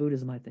look at his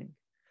Buddhism, I think.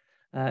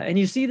 And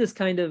you see this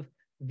kind of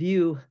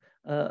view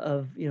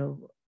of,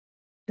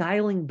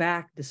 dialing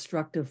back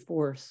destructive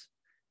force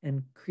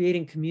and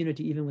creating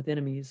community even with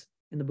enemies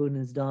in the Buddha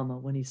and his Dhamma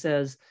when he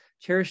says,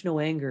 cherish no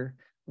anger,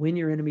 win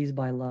your enemies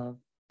by love.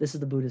 This is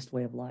the Buddhist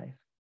way of life.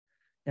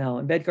 Now,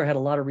 Ambedkar had a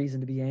lot of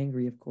reason to be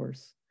angry, of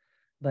course,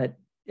 but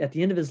at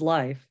the end of his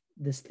life,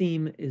 this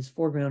theme is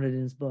foregrounded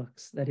in his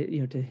books, that,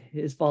 to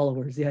his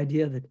followers, the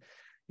idea that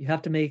you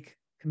have to make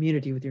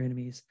community with your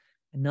enemies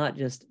and not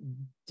just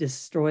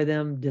destroy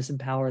them,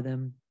 disempower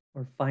them,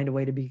 or find a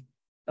way to be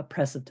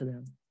oppressive to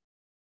them.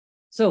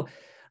 So,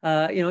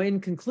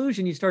 in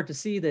conclusion, you start to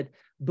see that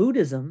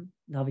Buddhism,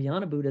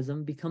 Navayana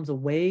Buddhism, becomes a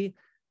way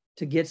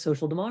to get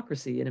social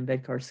democracy in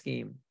Ambedkar's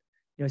scheme.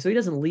 So he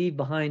doesn't leave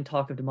behind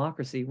talk of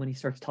democracy when he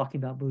starts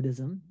talking about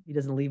Buddhism. He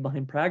doesn't leave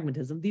behind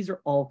pragmatism. These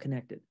are all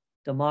connected.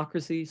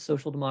 Democracy,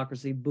 social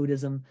democracy,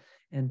 Buddhism,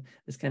 and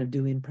this kind of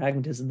Deweyan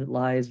pragmatism that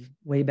lies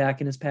way back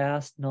in his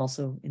past and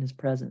also in his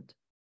present.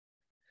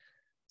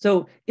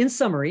 So in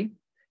summary,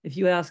 if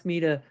you ask me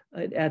to,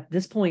 at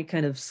this point,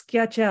 kind of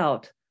sketch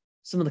out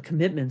some of the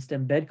commitments to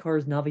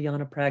Ambedkar's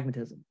Navayana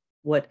pragmatism,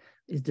 what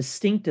is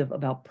distinctive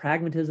about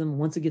pragmatism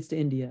once it gets to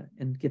India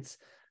and gets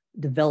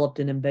developed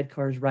in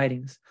Ambedkar's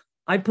writings,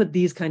 I'd put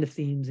these kind of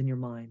themes in your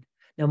mind.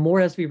 Now,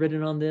 more has to be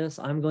written on this.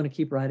 I'm going to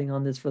keep writing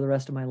on this for the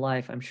rest of my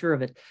life, I'm sure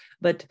of it.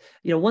 But,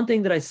 one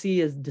thing that I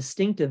see as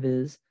distinctive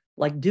is,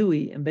 like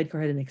Dewey,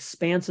 Ambedkar had an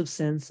expansive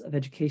sense of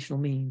educational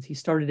means. He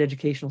started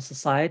educational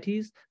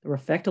societies that were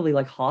effectively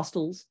like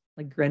hostels,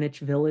 like Greenwich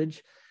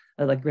Village,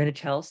 like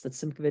Greenwich House that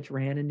Simkovich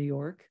ran in New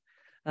York.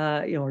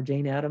 or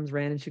Jane Addams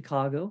ran in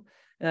Chicago.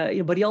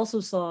 But he also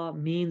saw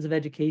means of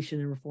education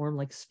and reform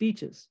like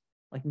speeches,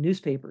 like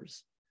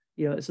newspapers.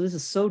 So this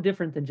is so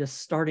different than just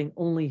starting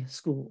only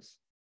schools.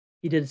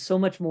 He did so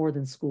much more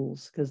than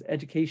schools, because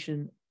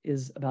education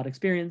is about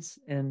experience,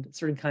 and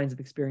certain kinds of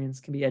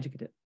experience can be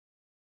educative.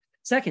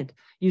 Second,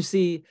 you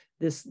see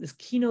this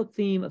keynote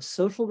theme of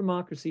social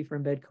democracy for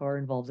Ambedkar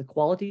involves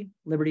equality,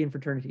 liberty, and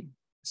fraternity,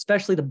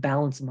 especially the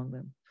balance among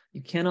them.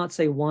 You cannot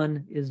say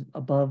one is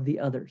above the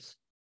others.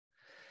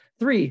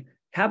 Three,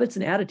 habits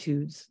and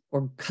attitudes,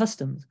 or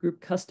customs,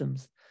 group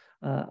customs,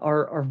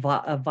 are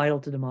vital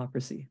to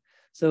democracy.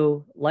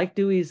 So like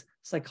Dewey's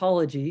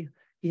psychology,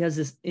 he has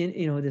this,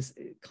 this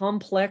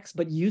complex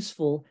but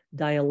useful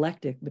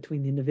dialectic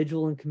between the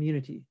individual and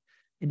community.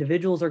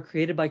 Individuals are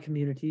created by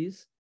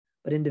communities,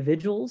 but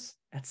individuals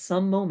at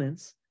some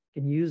moments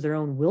can use their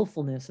own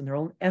willfulness and their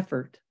own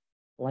effort,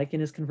 like in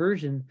his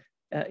conversion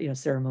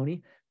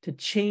ceremony, to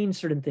change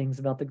certain things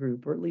about the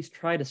group, or at least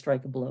try to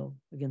strike a blow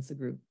against the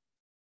group.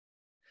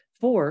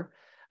 Four,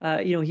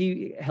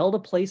 he held a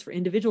place for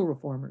individual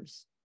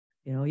reformers.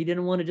 He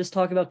didn't want to just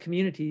talk about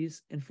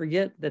communities and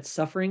forget that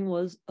suffering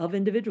was of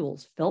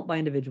individuals, felt by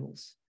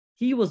individuals.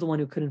 He was the one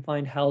who couldn't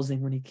find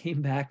housing when he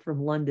came back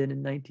from London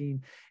in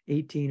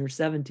 1918 or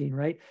 17,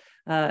 right?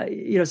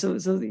 So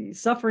the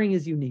suffering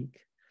is unique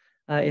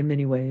in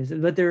many ways,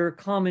 but there are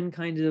common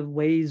kinds of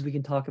ways we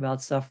can talk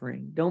about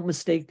suffering. Don't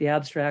mistake the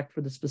abstract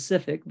for the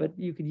specific, but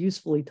you could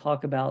usefully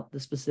talk about the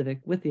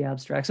specific with the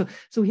abstract.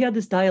 So he had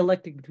this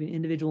dialectic between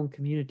individual and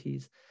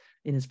communities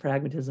in his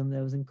pragmatism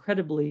that was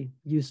incredibly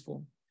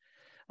useful.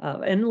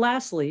 And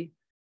lastly,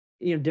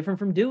 different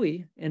from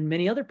Dewey and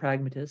many other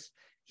pragmatists,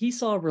 he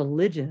saw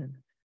religion,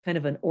 kind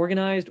of an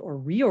organized or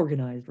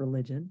reorganized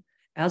religion,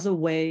 as a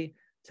way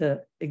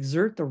to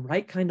exert the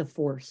right kind of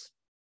force,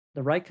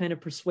 the right kind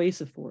of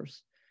persuasive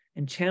force,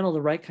 and channel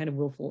the right kind of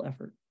willful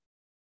effort.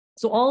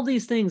 So all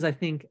these things, I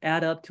think,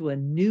 add up to a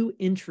new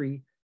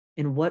entry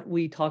in what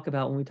we talk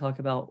about when we talk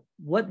about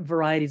what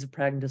varieties of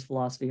pragmatist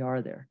philosophy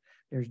are there.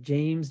 There's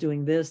James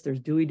doing this, there's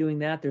Dewey doing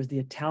that, there's the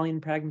Italian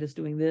pragmatist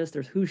doing this,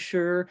 there's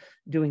Husserl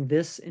doing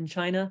this in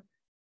China.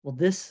 Well,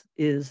 this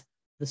is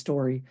the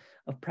story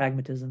of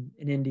pragmatism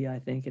in India, I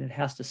think, and it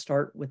has to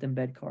start with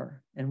Ambedkar,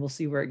 and we'll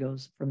see where it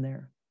goes from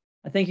there.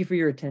 I thank you for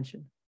your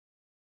attention.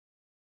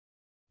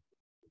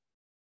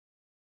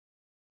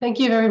 Thank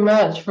you very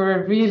much for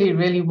a really,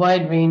 really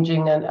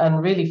wide-ranging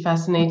and really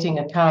fascinating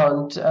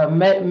account,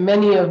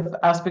 many of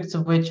aspects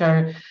of which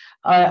I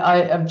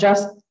have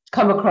just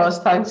come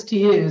across thanks to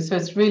you. So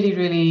it's really,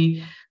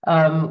 really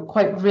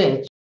quite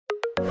rich.